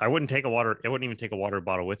 And I wouldn't even take a water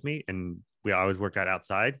bottle with me. And we always worked out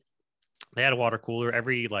outside. They had a water cooler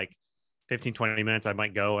every like 15-20 minutes. I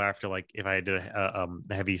might go after, like, if I did a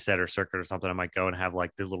heavy set or circuit or something, I might go and have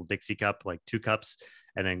like this little Dixie cup, like 2 cups,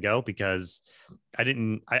 and then go, because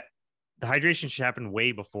the hydration should happen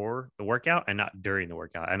way before the workout and not during the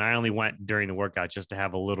workout. And I only went during the workout just to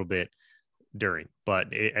have a little bit during, but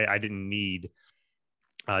I didn't need,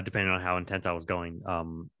 depending on how intense I was going,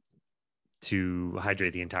 to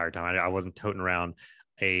hydrate the entire time. I wasn't toting around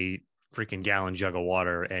a freaking gallon jug of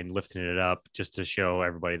water and lifting it up just to show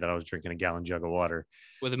everybody that I was drinking a gallon jug of water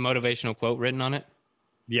with a motivational quote written on it.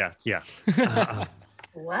 Yeah.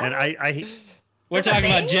 What? And we're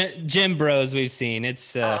talking about gym bros we've seen.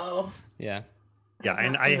 It's yeah.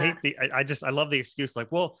 And I hate I love the excuse,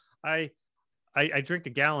 like, well, I drink a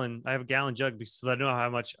gallon. I have a gallon jug because I know how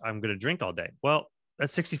much I'm going to drink all day. Well,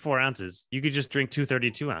 that's 64 ounces. You could just drink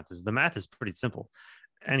 232 ounces. The math is pretty simple.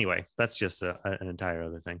 Anyway, that's just an entire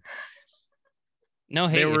other thing. No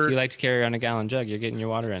hate if you like to carry on a gallon jug. You're getting your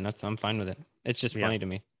water in. I'm fine with it. It's just funny to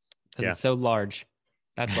me because it's so large.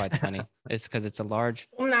 That's why it's funny. It's because it's a large.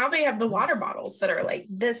 Well, now they have the water bottles that are like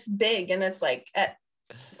this big, and it's like at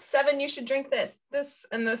 7 you should drink this,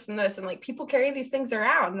 and this, and this, and like people carry these things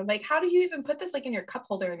around. And I'm like, how do you even put this like in your cup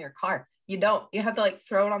holder in your car? You don't. You have to like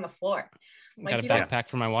throw it on the floor. Got a backpack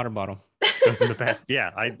for my water bottle. Those in the past,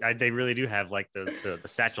 yeah. They really do have like the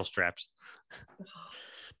satchel straps.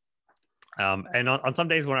 And on some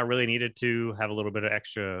days when I really needed to have a little bit of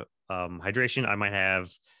extra hydration, I might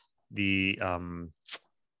have the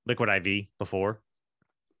liquid IV before.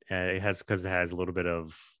 Because it has a little bit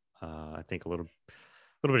of I think a little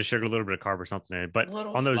bit of sugar, a little bit of carb or something in it. But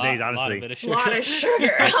on those days, honestly, a lot of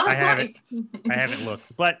sugar. I haven't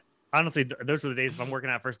looked. But honestly, those were the days if I'm working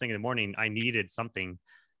out first thing in the morning, I needed something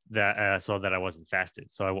that so that I wasn't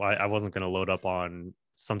fasted. So I wasn't going to load up on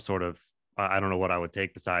some sort of I don't know what I would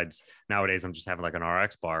take besides nowadays I'm just having like an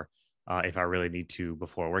RX bar if I really need to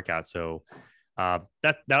before a workout. So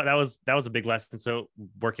that was a big lesson. So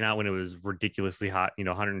working out when it was ridiculously hot,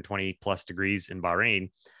 120 plus degrees in Bahrain,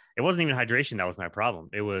 it wasn't even hydration that was my problem.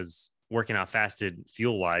 It was working out fasted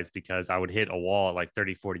fuel wise because I would hit a wall at like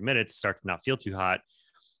 30, 40 minutes, start to not feel too hot.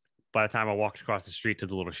 By the time I walked across the street to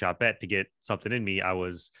the little shopette to get something in me, I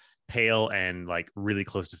was pale and like really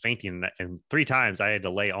close to fainting. And 3 times I had to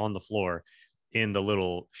lay on the floor in the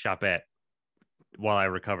little shopette while I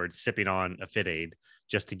recovered, sipping on a Fit Aid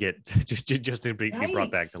just to get just to be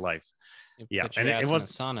brought back to life. Yeah, and it was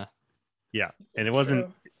a sauna. Yeah, and it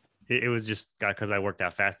wasn't. It was just because I worked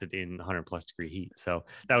out fasted in 100 plus degree heat, so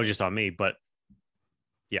that was just on me. But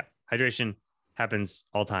yeah, hydration happens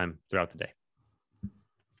all time throughout the day.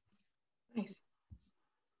 Nice.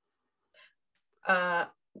 I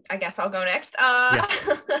guess I'll go next.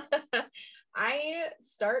 I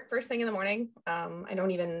start first thing in the morning. I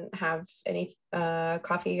don't even have any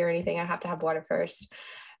coffee or anything. I have to have water first.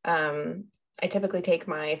 I typically take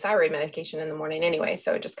my thyroid medication in the morning anyway,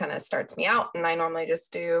 so it just kind of starts me out. And I normally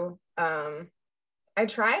just do, I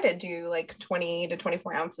try to do like 20 to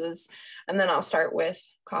 24 ounces, and then I'll start with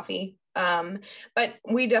coffee. But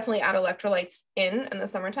we definitely add electrolytes in the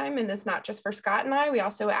summertime, and it's not just for Scott and I. We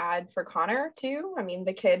also add for Connor too. I mean,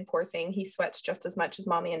 the kid, poor thing, he sweats just as much as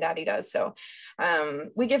mommy and daddy does. So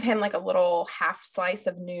we give him like a little half slice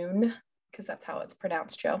of Noon, because that's how it's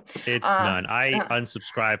pronounced, Joe. It's none. I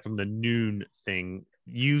unsubscribe from the Noon thing.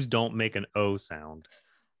 Yous don't make an O sound.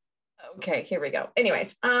 Okay, here we go.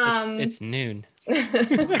 Anyways, it's Noon.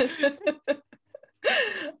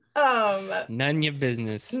 None your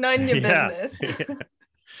business. None your business.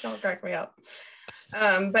 Don't crack me up.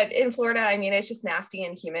 But in Florida, I mean, it's just nasty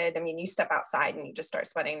and humid. I mean, you step outside and you just start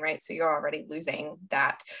sweating, right? So you're already losing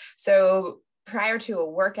that. So prior to a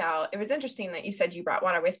workout, it was interesting that you said you brought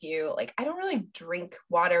water with you. Like, I don't really drink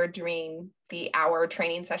water during the hour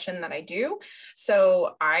training session that I do.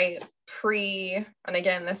 So I and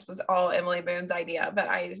again, this was all Emily Boone's idea, but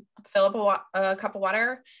I fill up a cup of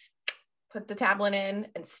water, put the tablet in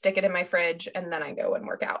and stick it in my fridge. And then I go and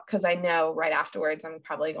work out, because I know right afterwards, I'm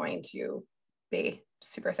probably going to be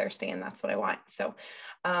super thirsty, and that's what I want. So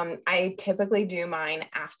I typically do mine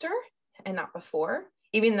after and not before,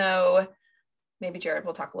 even though maybe Jerred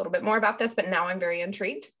will talk a little bit more about this, but now I'm very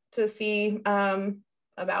intrigued to see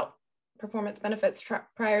about performance benefits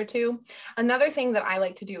prior to. Another thing that I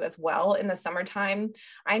like to do as well in the summertime,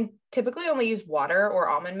 I typically only use water or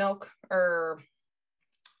almond milk or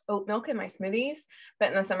oat milk in my smoothies, but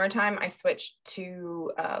in the summertime, I switch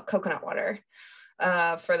to coconut water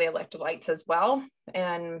for the electrolytes as well.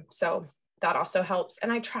 And so that also helps.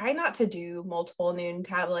 And I try not to do multiple Noon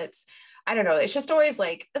tablets. I don't know. It's just always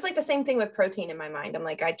like, it's like the same thing with protein in my mind. I'm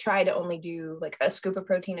like, I try to only do like a scoop of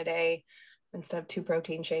protein a day instead of 2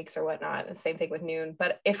 protein shakes or whatnot. The same thing with Noon.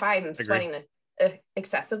 But if I'm sweating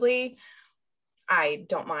excessively, I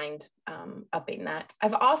don't mind upping that.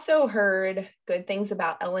 I've also heard good things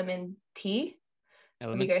about LMNT.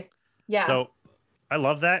 Yeah. So I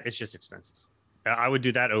love that. It's just expensive. I would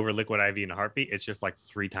do that over liquid IV in a heartbeat. It's just like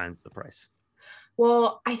 3 times the price.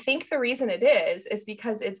 Well, I think the reason it is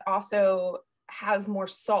because it's also has more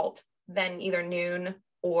salt than either Noon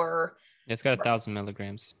or. It's got 1,000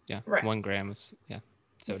 milligrams. Yeah. Right. 1 gram of, sodium.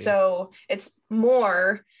 So it's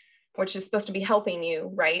more, which is supposed to be helping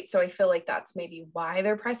you, right? So I feel like that's maybe why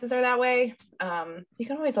their prices are that way. You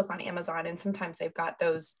can always look on Amazon, and sometimes they've got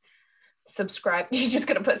those subscribe. You're just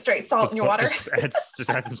going to put straight salt in your water. Just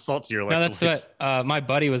add some salt to your electrolytes. No, that's what my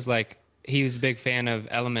buddy was like. He was a big fan of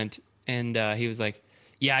Element, and he was like,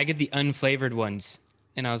 yeah, I get the unflavored ones.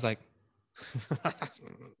 And I was like,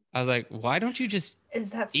 why don't you just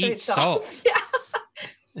eat salt?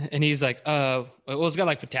 Yeah. And he's like, well, it's got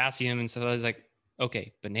like potassium. And so I was like,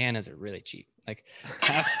 okay, bananas are really cheap. Like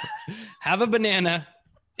have a banana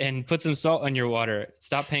and put some salt on your water.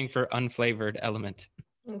 Stop paying for unflavored Element.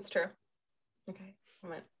 That's true. Okay.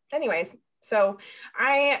 Anyways, so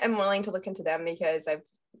I am willing to look into them because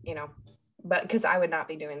but because I would not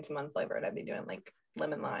be doing some unflavored. I'd be doing like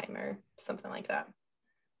lemon lime or something like that.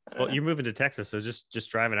 Well, you're moving to Texas, so just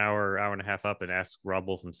drive an hour and a half up and ask Rob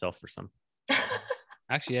Wolf himself for some.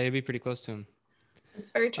 Actually, yeah, you'd be pretty close to him.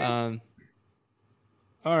 It's very true. All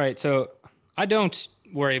right. So I don't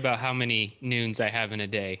worry about how many noons I have in a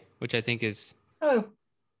day, which I think is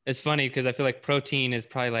it's funny because I feel like protein is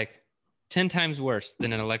probably like 10 times worse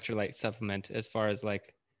than an electrolyte supplement as far as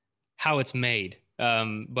like how it's made.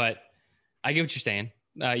 But I get what you're saying.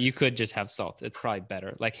 You could just have salt. It's probably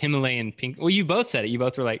better. Like Himalayan pink. Well, you both said it. You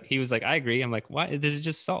both were like, he was like, I agree. I'm like, why? This is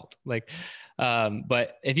just salt. Like,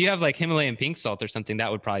 but if you have like Himalayan pink salt or something,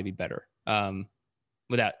 that would probably be better. Would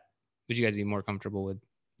you guys be more comfortable with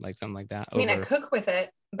like something like that? I mean, I cook with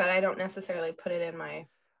it, but I don't necessarily put it in my.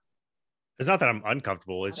 It's not that I'm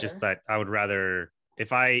uncomfortable. It's just that I would rather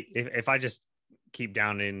if I just keep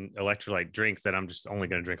down in electrolyte drinks, then I'm just only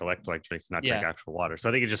going to drink electrolyte drinks, and not drink actual water. So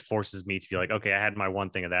I think it just forces me to be like, okay, I had my one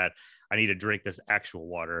thing of that. I need to drink this actual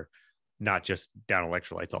water, not just down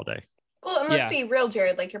electrolytes all day. Well, and let's be real,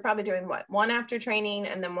 Jerred. Like you're probably doing what? One after training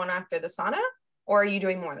and then one after the sauna, or are you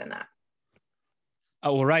doing more than that?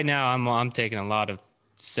 Oh well, right now I'm taking a lot of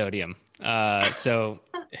sodium. So.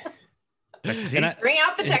 Bring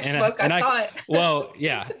out the textbook. I saw it. Well,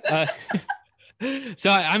 yeah. So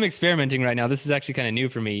I'm experimenting right now. This is actually kind of new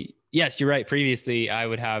for me. Yes, you're right. Previously, I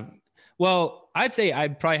would have, I'd say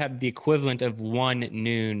I'd probably have the equivalent of 1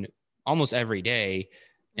 noon almost every day.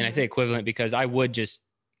 And I say equivalent because I would just,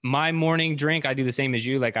 my morning drink, I do the same as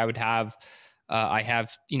you. Like I would have, I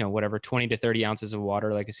have, whatever, 20 to 30 ounces of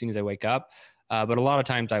water, like as soon as I wake up. But a lot of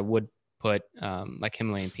times I would put like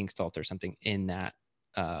Himalayan pink salt or something in that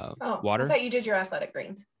water. I thought you did your athletic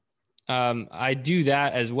greens. I do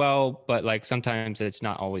that as well, but like sometimes it's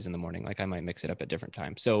not always in the morning. Like I might mix it up at different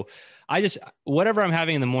times. So I just, whatever I'm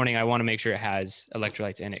having in the morning, I want to make sure it has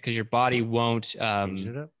electrolytes in it because your body won't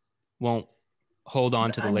hold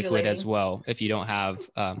on to the liquid as well if you don't have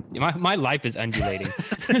my life is undulating.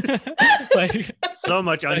 Like so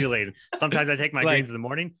much undulating. Sometimes I take my greens in the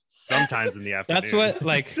morning, sometimes in the afternoon. That's what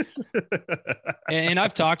and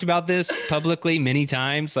I've talked about this publicly many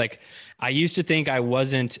times. Like I used to think I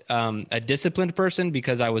wasn't a disciplined person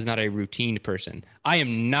because I was not a routine person. I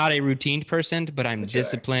am not a routine person, but I'm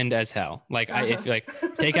disciplined as hell. Like if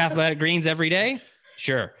take athletic greens every day,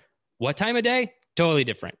 sure. What time of day? Totally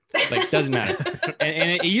different. Like doesn't matter.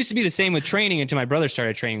 and it used to be the same with training until my brother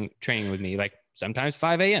started training with me. Like sometimes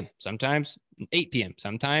 5 a.m., sometimes 8 p.m.,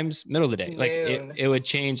 sometimes middle of the day. Like it would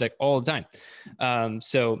change like all the time.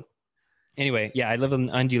 So anyway, yeah, I live an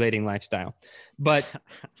undulating lifestyle. But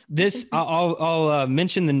this, I'll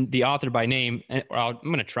mention the author by name, or I'm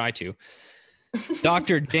going to try to.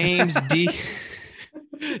 Dr. James D.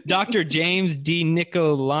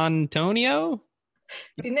 Nicolantonio.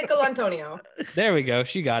 Nicolantonio. There we go.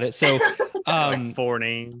 She got it. So, like 4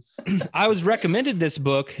 names. I was recommended this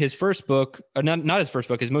book, his first book, or not his first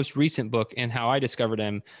book, his most recent book, and how I discovered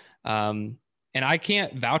him. And I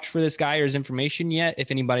can't vouch for this guy or his information yet.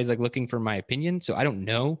 If anybody's like looking for my opinion, so I don't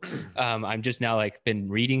know. I'm just now like been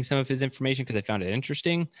reading some of his information because I found it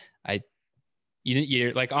interesting.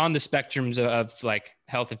 You're like on the spectrums of like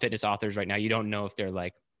health and fitness authors right now. You don't know if they're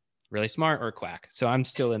like really smart or quack. So I'm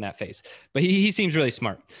still in that phase, but he seems really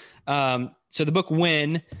smart. So the book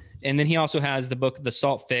Win, and then he also has the book, The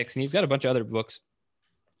Salt Fix, and he's got a bunch of other books.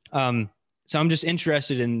 So I'm just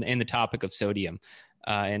interested in the topic of sodium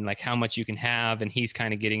and like how much you can have. And he's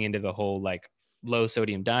kind of getting into the whole, like low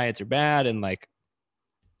sodium diets are bad. And like,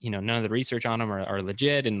 none of the research on them are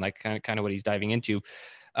legit and like kind of what he's diving into.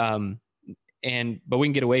 But we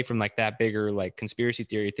can get away from like that bigger like conspiracy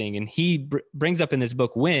theory thing. And he brings up in this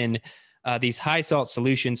book Win these high salt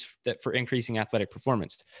solutions for increasing athletic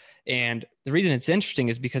performance. And the reason it's interesting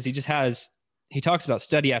is because he talks about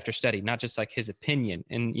study after study, not just like his opinion.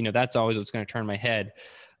 And that's always what's going to turn my head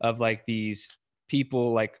of like these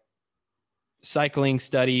people like cycling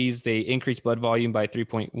studies. They increase blood volume by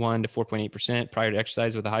 3.1 to 4.8% prior to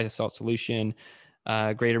exercise with a high salt solution.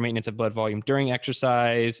 Greater maintenance of blood volume during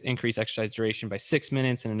exercise, increase exercise duration by 6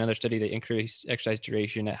 minutes. In another study, they increased exercise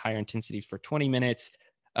duration at higher intensity for 20 minutes.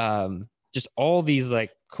 Just all these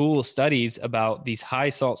like cool studies about these high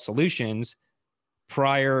salt solutions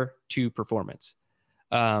prior to performance.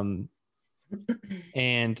 And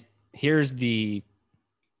here's the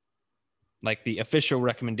official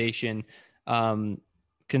recommendation.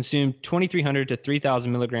 Consume 2,300 to 3,000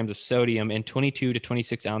 milligrams of sodium and 22 to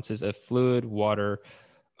 26 ounces of fluid water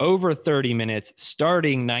over 30 minutes,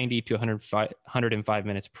 starting 90 to 105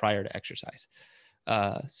 minutes prior to exercise.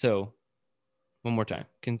 So one more time,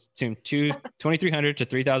 consume 2,300 to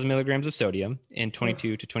 3,000 milligrams of sodium and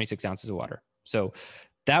 22 to 26 ounces of water. So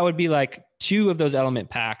that would be like 2 of those element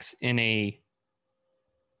packs in a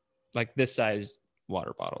like this size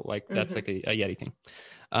water bottle. Like that's like a Yeti thing.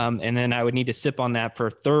 And then I would need to sip on that for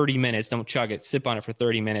 30 minutes. Don't chug it, sip on it for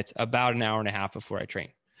 30 minutes, about an hour and a half before I train.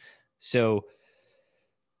 So,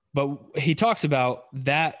 but he talks about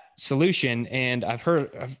that solution, and I've heard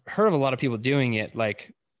of a lot of people doing it,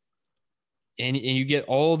 like, and you get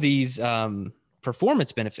all these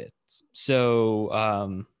performance benefits.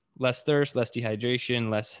 So less thirst, less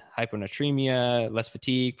dehydration, less hyponatremia, less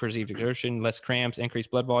fatigue, perceived exertion, less cramps,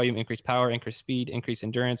 increased blood volume, increased power, increased speed, increased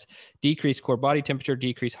endurance, decreased core body temperature,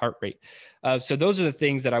 decreased heart rate. So those are the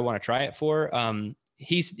things that I want to try it for.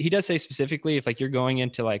 He does say specifically, if like you're going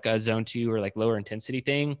into like a zone 2 or like lower intensity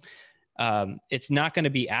thing, it's not going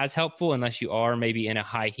to be as helpful unless you are maybe in a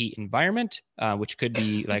high heat environment, which could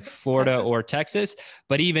be like Florida or Texas.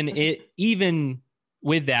 But even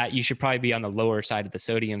with that, you should probably be on the lower side of the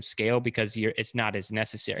sodium scale because it's not as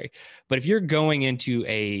necessary. But if you're going into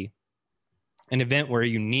an event where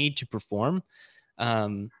you need to perform,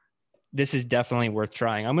 this is definitely worth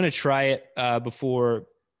trying. I'm going to try it before,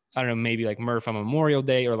 I don't know, maybe like Murph on Memorial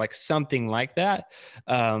Day or like something like that.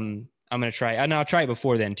 I'm going to try, and I'll try it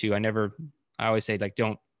before then too. I always say like,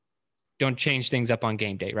 don't change things up on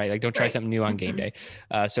game day, right? Like don't try something new on game day.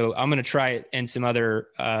 So I'm going to try it in some other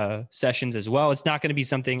sessions as well. It's not going to be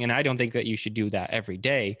something, and I don't think that you should do that every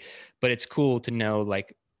day, but it's cool to know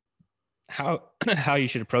like how you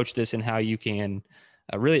should approach this and how you can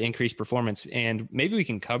really increase performance. And maybe we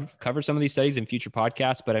can cover some of these studies in future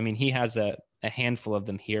podcasts, but I mean, he has a handful of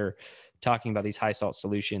them here talking about these high salt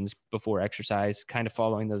solutions before exercise, kind of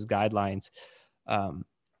following those guidelines. And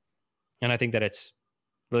I think that it's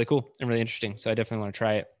really cool and really interesting. So I definitely want to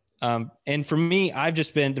try it. And for me,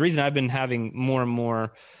 the reason I've been having more and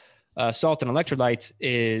more salt and electrolytes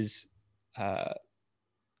is I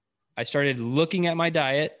started looking at my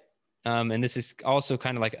diet. And this is also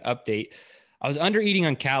kind of like an update. I was under eating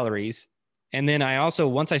on calories. And then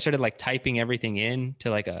once I started like typing everything in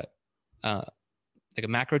to like a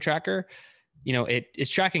macro tracker, it is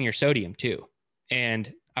tracking your sodium too.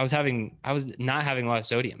 And I was not having a lot of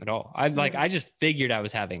sodium at all. I just figured I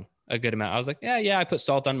was having a good amount. I was like, yeah, I put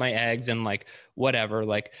salt on my eggs and like whatever,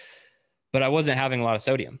 like, but I wasn't having a lot of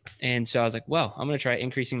sodium. And so I was like, well, I'm going to try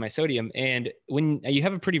increasing my sodium. And when you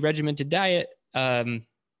have a pretty regimented diet,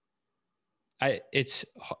 it's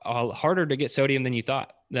harder to get sodium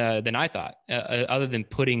than I thought, other than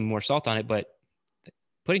putting more salt on it. But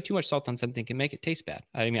putting too much salt on something can make it taste bad.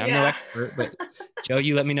 I mean, I'm no expert, but Joe,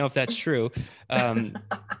 you let me know if that's true. I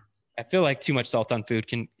feel like too much salt on food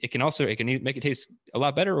can make it taste a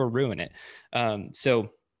lot better or ruin it.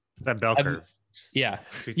 So that bell curve. Yeah,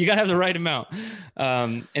 you got to have the right amount.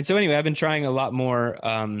 And so anyway, I've been trying a lot more.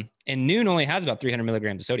 And Noon only has about 300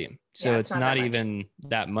 milligrams of sodium. So it's not even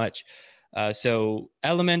that much. So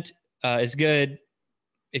Element is good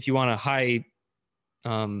if you want a high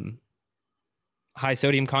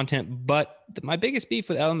sodium content. But my biggest beef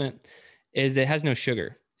with Element is it has no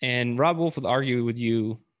sugar. And Rob Wolf will argue with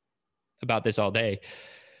you about this all day.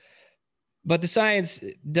 But the science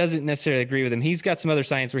doesn't necessarily agree with him. He's got some other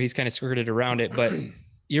science where he's kind of skirted around it, but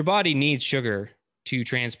your body needs sugar to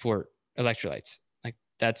transport electrolytes. Like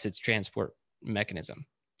that's its transport mechanism.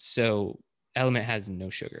 So Element has no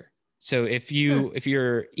sugar. So if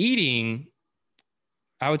you're eating,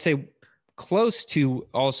 I would say close to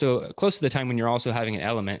the time when you're also having an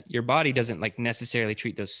Element, your body doesn't like necessarily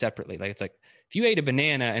treat those separately. Like it's like if you ate a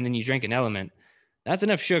banana and then you drank an Element, that's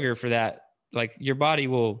enough sugar for that. Like your body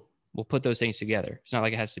will put those things together. It's not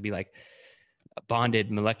like it has to be like bonded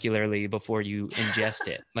molecularly before you ingest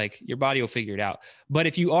it. Like your body will figure it out. But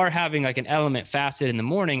if you are having like an Element fasted in the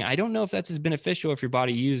morning, I don't know if that's as beneficial if your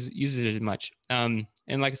body uses it as much. And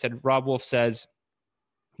like I said, Rob Wolf says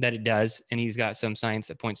that it does, and he's got some science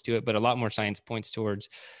that points to it, but a lot more science points towards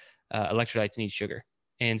electrolytes need sugar.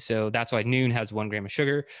 And so that's why Noon has 1 gram of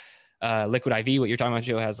sugar. Liquid IV, what you're talking about,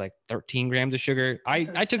 Joe, has like 13 grams of sugar.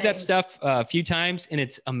 I took that stuff a few times and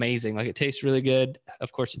it's amazing. Like it tastes really good.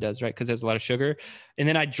 Of course it does, right? Because there's a lot of sugar. And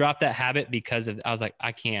then I dropped that habit because I was like,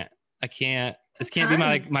 I can't. This can't be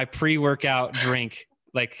my pre-workout drink.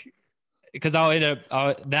 Like, because I'll end up,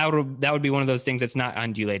 that would be one of those things that's not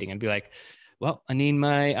undulating and be like, well, I need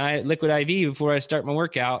my liquid IV before I start my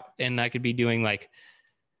workout. And I could be doing like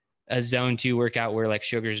a zone 2 workout where like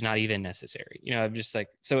sugar is not even necessary. I'm just like,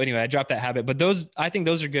 so anyway, I dropped that habit, but I think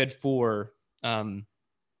those are good for,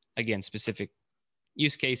 again, specific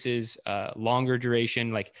use cases, longer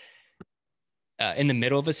duration, like in the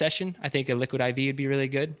middle of a session. I think a liquid IV would be really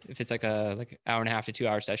good. If it's like an hour and a half to 2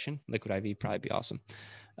 hour session, liquid IV probably be awesome.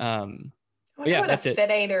 I wonder what a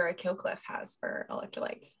Fit Aid or a Killcliff has for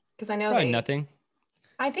electrolytes. Cause I know probably nothing.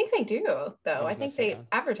 I think they do though. I think they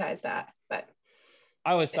advertise that, but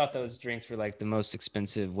I always thought those drinks were like the most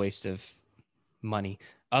expensive waste of money,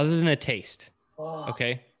 other than the taste. Oh,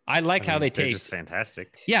 Okay, I like how they they're taste. just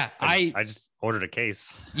fantastic. Yeah, I just ordered a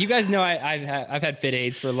case. you guys know I've had Fit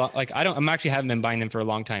Aids for a long, like I'm actually haven't been buying them for a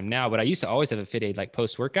long time now, but I used to always have a Fit Aid like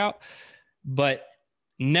post workout, but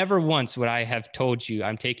never once would I have told you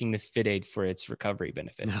I'm taking this Fit Aid for its recovery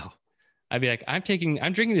benefits. No. I'd be like, I'm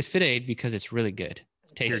drinking this Fit Aid because it's really good.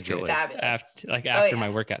 It tastes Pure good. joy. fabulous. After my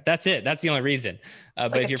workout. That's it. That's the only reason.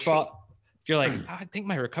 But like if a you're treat. if you're like, I think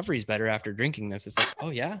my recovery is better after drinking this, it's like, oh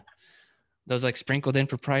yeah, those like sprinkled in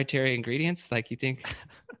proprietary ingredients. Like you think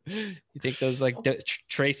those like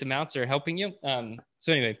trace amounts are helping you.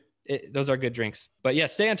 So anyway, those are good drinks. But yeah,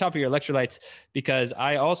 stay on top of your electrolytes, because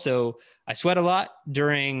I sweat a lot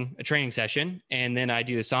during a training session, and then I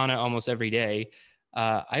do the sauna almost every day.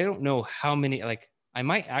 I don't know how many, like I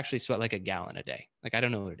might actually sweat like a gallon a day. Like, I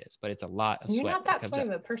don't know what it is, but it's a lot of sweat. You're not that sweaty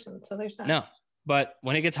of a person, so there's that. No, but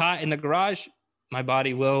when it gets hot in the garage, my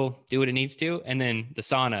body will do what it needs to. And then the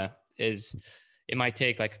sauna it might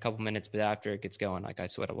take like a couple minutes, but after it gets going, like I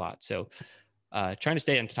sweat a lot. So trying to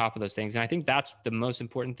stay on top of those things. And I think that's the most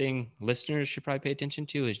important thing listeners should probably pay attention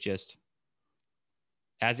to, is just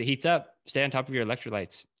as it heats up, stay on top of your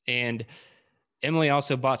electrolytes. And Emily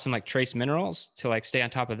also bought some like trace minerals to like stay on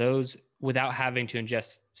top of those without having to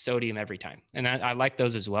ingest sodium every time. And I like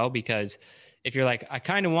those as well, because if you're like, I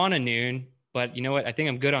kind of want a noon, but you know what? I think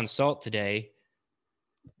I'm good on salt today.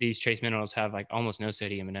 These trace minerals have like almost no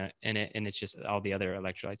sodium in it, and it's just all the other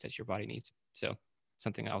electrolytes that your body needs. So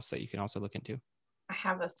something else that you can also look into. I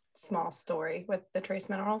have a small story with the trace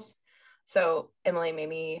minerals. So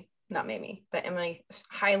Emily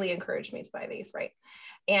highly encouraged me to buy these, right?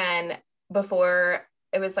 And before,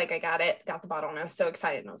 it was like I got the bottle, and I was so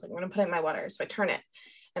excited, and I was like, I'm gonna put it in my water. So I turn it,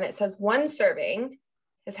 and it says 1 serving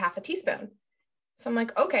is half a teaspoon. So I'm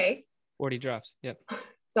like, okay. 40 drops. Yep.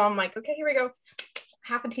 So I'm like, okay, here we go.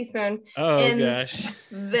 Half a teaspoon in gosh.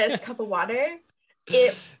 This cup of water.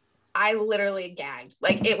 I literally gagged.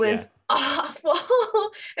 Like, it was awful.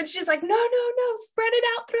 And she's like, no, spread it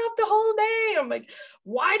out throughout the whole day. I'm like,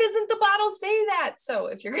 why doesn't the bottle say that? So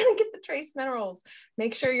if you're gonna get the trace minerals,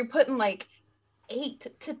 make sure you're putting like 8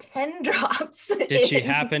 to 10 drops. Did she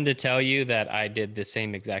happen to tell you that I did the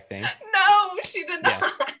same exact thing? No, she did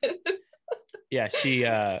not. Yeah, she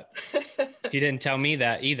didn't tell me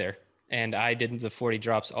that either. And I did the 40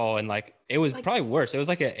 drops all, and like it was like, probably worse. It was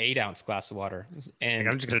like an 8-ounce glass of water, and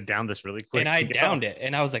I'm just gonna down this really quick. And I downed it,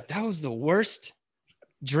 and I was like, that was the worst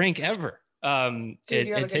drink ever. Dude,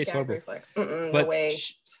 it tastes horrible. But no way.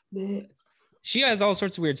 She has all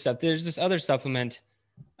sorts of weird stuff. There's this other supplement.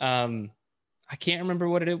 I can't remember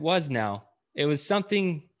what it was now. It was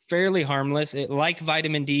something fairly harmless. It like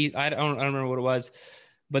vitamin D. I don't remember what it was,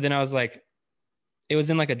 but then I was like, it was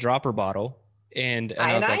in like a dropper bottle, and iodine?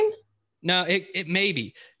 I was like, no, it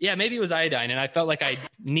maybe. Yeah, maybe it was iodine. And I felt like I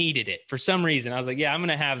needed it for some reason. I was like, yeah, I'm going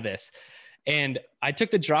to have this. And I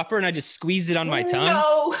took the dropper and I just squeezed it on my tongue.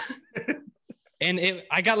 No. And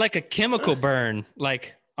I got like a chemical burn,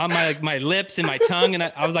 like on my lips and my tongue. And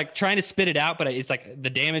I was like trying to spit it out, but it's like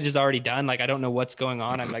the damage is already done. Like, I don't know what's going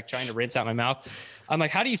on. I'm like trying to rinse out my mouth. I'm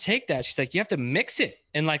like, how do you take that? She's like, you have to mix it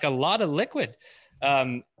in like a lot of liquid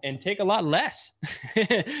and take a lot less.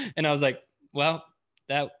 And I was like, well,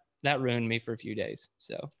 that ruined me for a few days.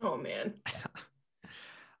 So, oh man.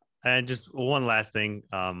 And just one last thing.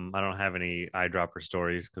 I don't have any eyedropper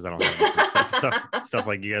stories because I don't have stuff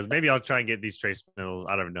like you guys. Maybe I'll try and get these trace minerals.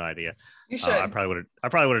 I have no idea. You should. I probably would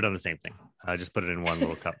have done the same thing. Just put it in one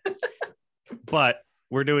little cup. But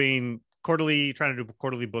we're trying to do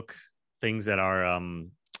quarterly book things at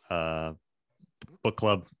our book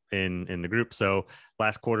club in the group. So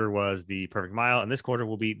last quarter was the Perfect Mile, and this quarter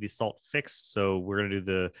will be the Salt Fix. So we're going to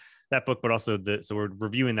do that book, but also so we're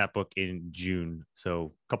reviewing that book in June.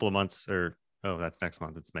 So a couple of months, that's next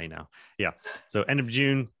month. It's May now. Yeah. So end of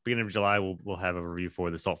June, beginning of July, we'll have a review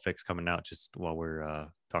for the Salt Fix coming out just while we're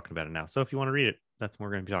talking about it now. So if you want to read it, that's when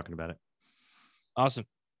we're going to be talking about it. Awesome.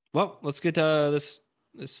 Well, let's get this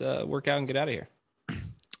workout and get out of here.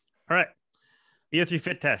 All right. VO3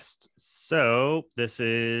 fit test. So this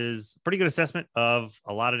is a pretty good assessment of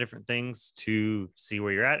a lot of different things to see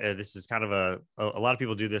where you're at. This is kind of a lot of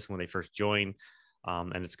people do this when they first join,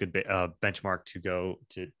 and it's a good benchmark to go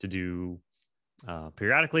to do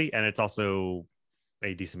periodically. And it's also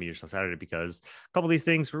a decent meet yourself Saturday because a couple of these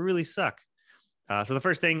things really suck. So the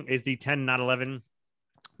first thing is the 10 not 11.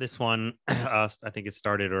 This one, I think it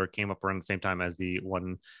started or came up around the same time as the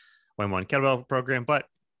 1-1 kettlebell program, but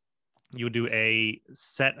you would do a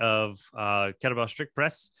set of kettlebell strict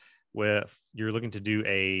press with you're looking to do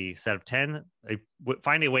a set of 10,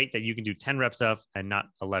 find a weight that you can do 10 reps of and not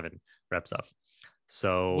 11 reps of.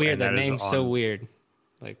 So Weird. and That that is name's on, so weird.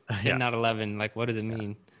 Like 10, yeah. not 11. Like, what does it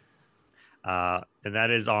mean? And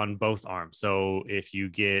that is on both arms. So if you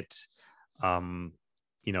get, you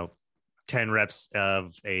know, 10 reps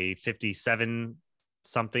of a 57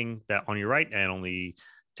 something that on your right and only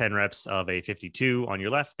 10 reps of a 52 on your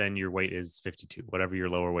left, then your weight is 52. Whatever your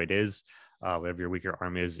lower weight is, whatever your weaker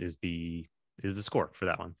arm is the score for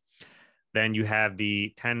that one. Then you have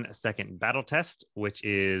the 10-second battle test, which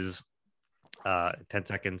is 10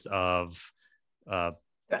 seconds of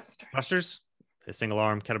thrusters, single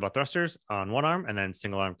arm kettlebell thrusters on one arm, and then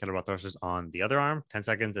single arm kettlebell thrusters on the other arm. 10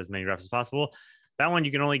 seconds, as many reps as possible. That one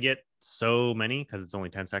you can only get so many because it's only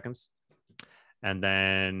 10 seconds. And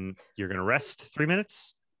then you're going to rest 3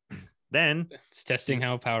 minutes. Then it's testing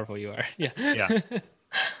how powerful you are. Yeah. Yeah.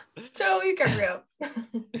 So you can real.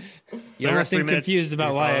 You almost seem confused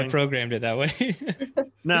about why I programmed it that way.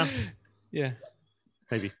 No. Yeah.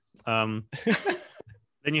 Maybe. Then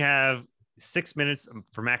you have 6 minutes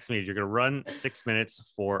for max meter. You're going to run 6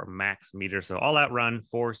 minutes for max meter. So all out run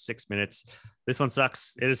for 6 minutes. This one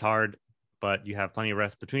sucks. It is hard, but you have plenty of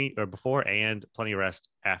rest between or before and plenty of rest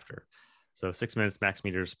after. So 6 minutes max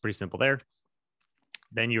meter is pretty simple there.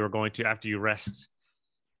 Then you are going to, after you rest,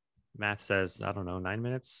 math says, I don't know, 9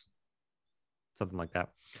 minutes, something like that.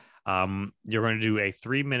 You're going to do a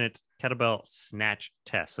 3-minute kettlebell snatch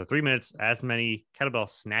test. So 3 minutes, as many kettlebell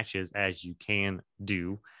snatches as you can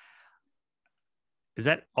do. Is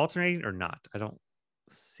that alternating or not? I don't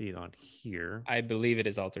see it on here. I believe it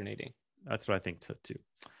is alternating. That's what I think so too.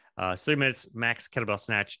 So 3 minutes max kettlebell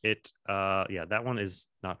snatch. That one is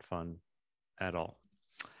not fun at all.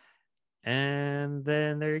 And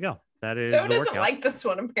then there you go. That is Joe the doesn't workout. like this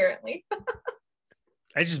one apparently.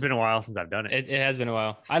 It's just been a while since I've done it. It has been a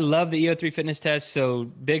while. I love the EO3 fitness test. So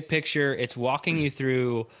big picture, it's walking you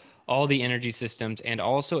through all the energy systems and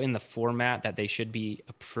also in the format that they should be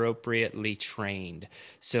appropriately trained.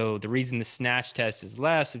 So the reason the snatch test is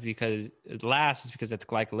less is because it's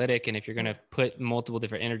glycolytic. And if you're going to put multiple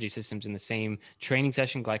different energy systems in the same training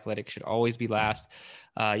session, glycolytic should always be last.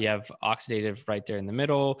 You have oxidative right there in the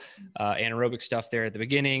middle, anaerobic stuff there at the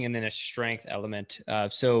beginning, and then a strength element.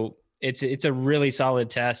 So it's a really solid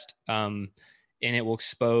test. And it will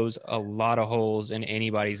expose a lot of holes in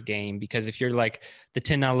anybody's game, because if you're like the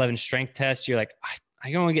 10 out of 11 strength test, you're like, I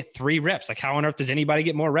can only get 3 reps. Like, how on earth does anybody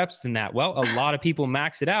get more reps than that? Well, a lot of people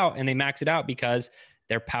max it out, and they max it out because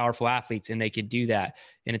they're powerful athletes and they could do that.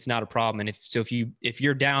 And it's not a problem. And if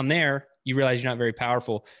you're down there, you realize you're not very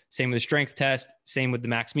powerful. Same with the strength test, same with the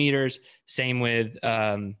max meters, same with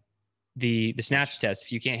the snatch test.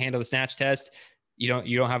 If you can't handle the snatch test, you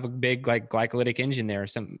don't have a big like glycolytic engine there or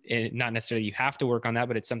something. Not necessarily you have to work on that,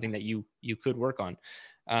 but it's something that you could work on.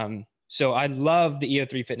 So I love the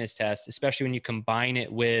EO3 fitness test, especially when you combine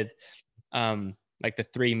it with like the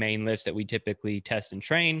 3 main lifts that we typically test and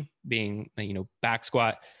train, being, back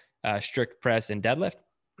squat, strict press, and deadlift.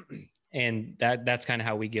 And that's kind of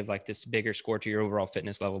how we give like this bigger score to your overall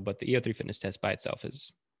fitness level. But the EO3 fitness test by itself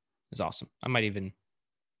is awesome. I might even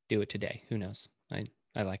do it today. Who knows? I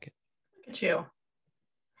like it. Look at you.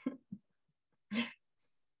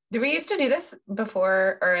 Did we used to do this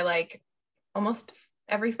before, or like almost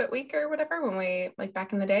every fit week or whatever, when we like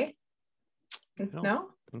back in the day? No,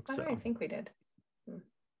 I think we did.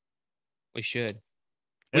 We should.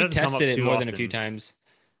 We tested it more than a few times.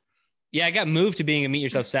 Yeah, I got moved to being a Meet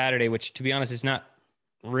Yourself Saturday, which, to be honest, is not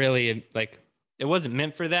really like, it wasn't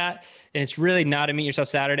meant for that. And it's really not a Meet Yourself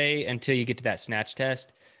Saturday until you get to that snatch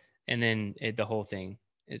test. And then the whole thing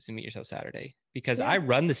is a Meet Yourself Saturday, because I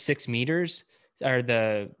run the 6 meters or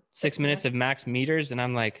the 6 minutes of max meters. And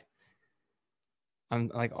I'm like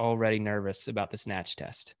already nervous about the snatch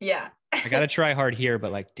test. Yeah. I got to try hard here,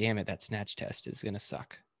 but like, damn it, that snatch test is going to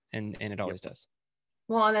suck. And it always does.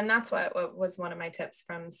 Well, and then that's what was one of my tips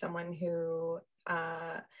from someone who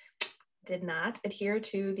did not adhere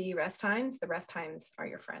to the rest times. The rest times are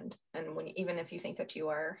your friend. And even if you think that you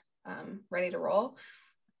are ready to roll,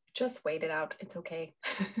 just wait it out. It's okay.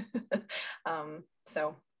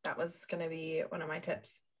 So that was going to be one of my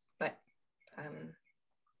tips. But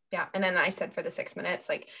yeah. And then I said for the 6 minutes,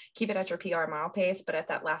 like, keep it at your PR mile pace, but at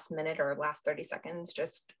that last minute or last 30 seconds,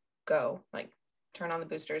 just go, like, turn on the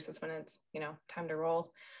boosters. That's when it's, time to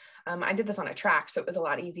roll. I did this on a track, so it was a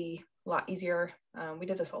lot easier. We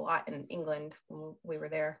did this a lot in England when we were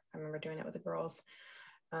there. I remember doing it with the girls.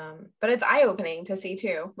 But it's eye-opening to see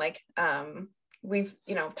too. Like, we've,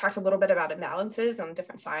 talked a little bit about imbalances on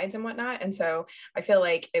different sides and whatnot. And so I feel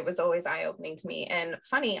like it was always eye-opening to me. And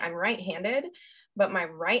funny, I'm right-handed. but my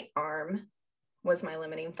right arm was my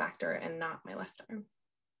limiting factor and not my left arm.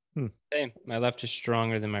 Same. My left is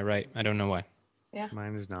stronger than my right. I don't know why. Yeah.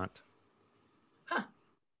 Mine is not. Huh.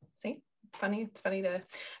 See, it's funny. It's funny to,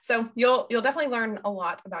 so you'll definitely learn a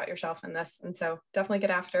lot about yourself in this. And so definitely get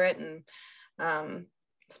after it. And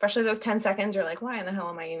especially those 10 seconds, you're like, why in the hell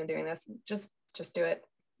am I even doing this? Just do it.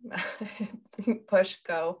 Push,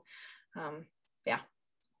 go. Yeah.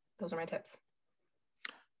 Those are my tips.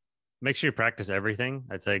 Make sure you practice everything.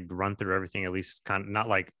 I'd say run through everything, at least kind of not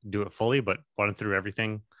like do it fully, but run through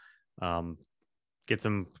everything. Get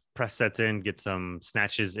some press sets in, get some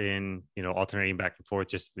snatches in, alternating back and forth,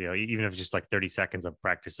 just, even if it's just like 30 seconds of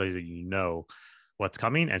practice so that you know what's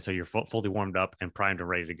coming. And so you're fully warmed up and primed and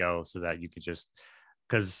ready to go so that you could just,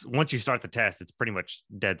 because once you start the test, it's pretty much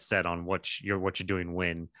dead set on what you're doing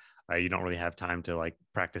when. You don't really have time to like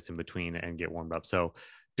practice in between and get warmed up. So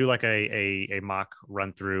do like a mock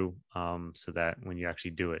run through so that when you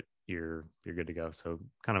actually do it, you're good to go. So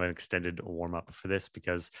kind of an extended warm up for this,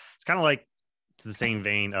 because it's kind of like to the same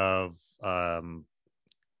vein of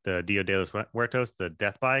the Dia de los Muertos, the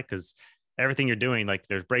death by, because everything you're doing, like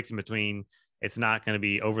there's breaks in between. It's not going to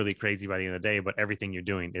be overly crazy by the end of the day, but everything you're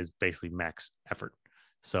doing is basically max effort.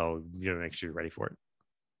 So you gotta make sure you're ready for it.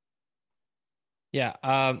 Yeah.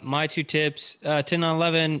 My 2 tips, 10 on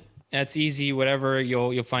 11, that's easy. Whatever,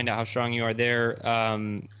 you'll find out how strong you are there.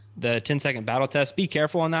 The 10-second battle test, be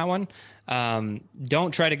careful on that one.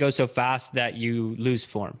 Don't try to go so fast that you lose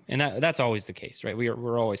form. And that's always the case, right?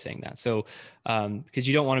 We're always saying that. So, because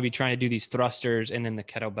you don't want to be trying to do these thrusters and then the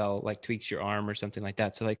kettlebell like tweaks your arm or something like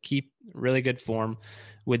that. So like keep really good form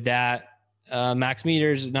with that. Max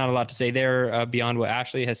meters, not a lot to say there beyond what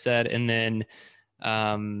Ashley has said. And then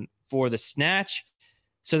for the snatch,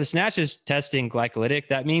 so the snatch is testing glycolytic.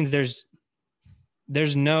 That means there's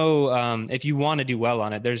no if you want to do well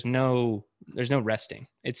on it, there's no resting.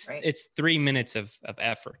 It's 3 minutes of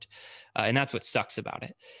effort, and that's what sucks about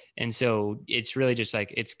it. And so it's really just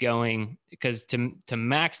like it's going, because to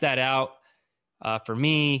max that out for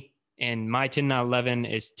me, and my 10 out of 11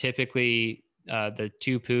 is typically the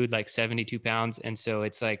 2 pood like 72 pounds, and so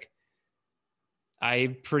it's like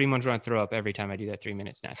I pretty much want to throw up every time I do that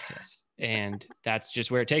 3-minute snatch test. And that's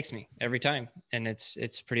just where it takes me every time. And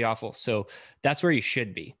it's pretty awful. So that's where you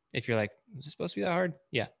should be. If you're like, is it supposed to be that hard?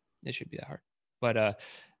 Yeah, it should be that hard.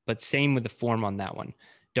 But same with the form on that one.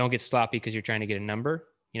 Don't get sloppy because you're trying to get a number.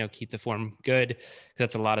 Keep the form good, because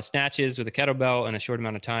that's a lot of snatches with a kettlebell in a short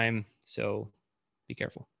amount of time. So be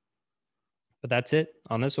careful. But that's it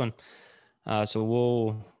on this one. So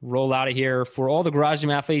we'll roll out of here. For all the Garage Gym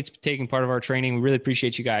athletes taking part of our training, we really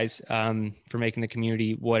appreciate you guys for making the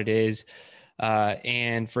community what it is.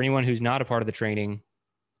 And for anyone who's not a part of the training,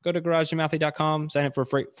 go to garagegymathlete.com, sign up for a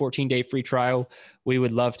 14-day free trial. We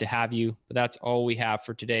would love to have you. But that's all we have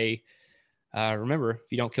for today. Remember,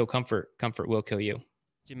 if you don't kill comfort, comfort will kill you.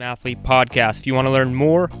 Gym Athlete Podcast. If you want to learn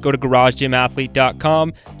more, go to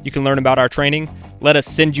garagegymathlete.com. You can learn about our training. Let us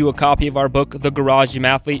send you a copy of our book, The Garage Gym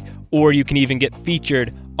Athlete, or you can even get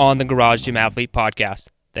featured on the Garage Gym Athlete Podcast.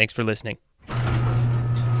 Thanks for listening.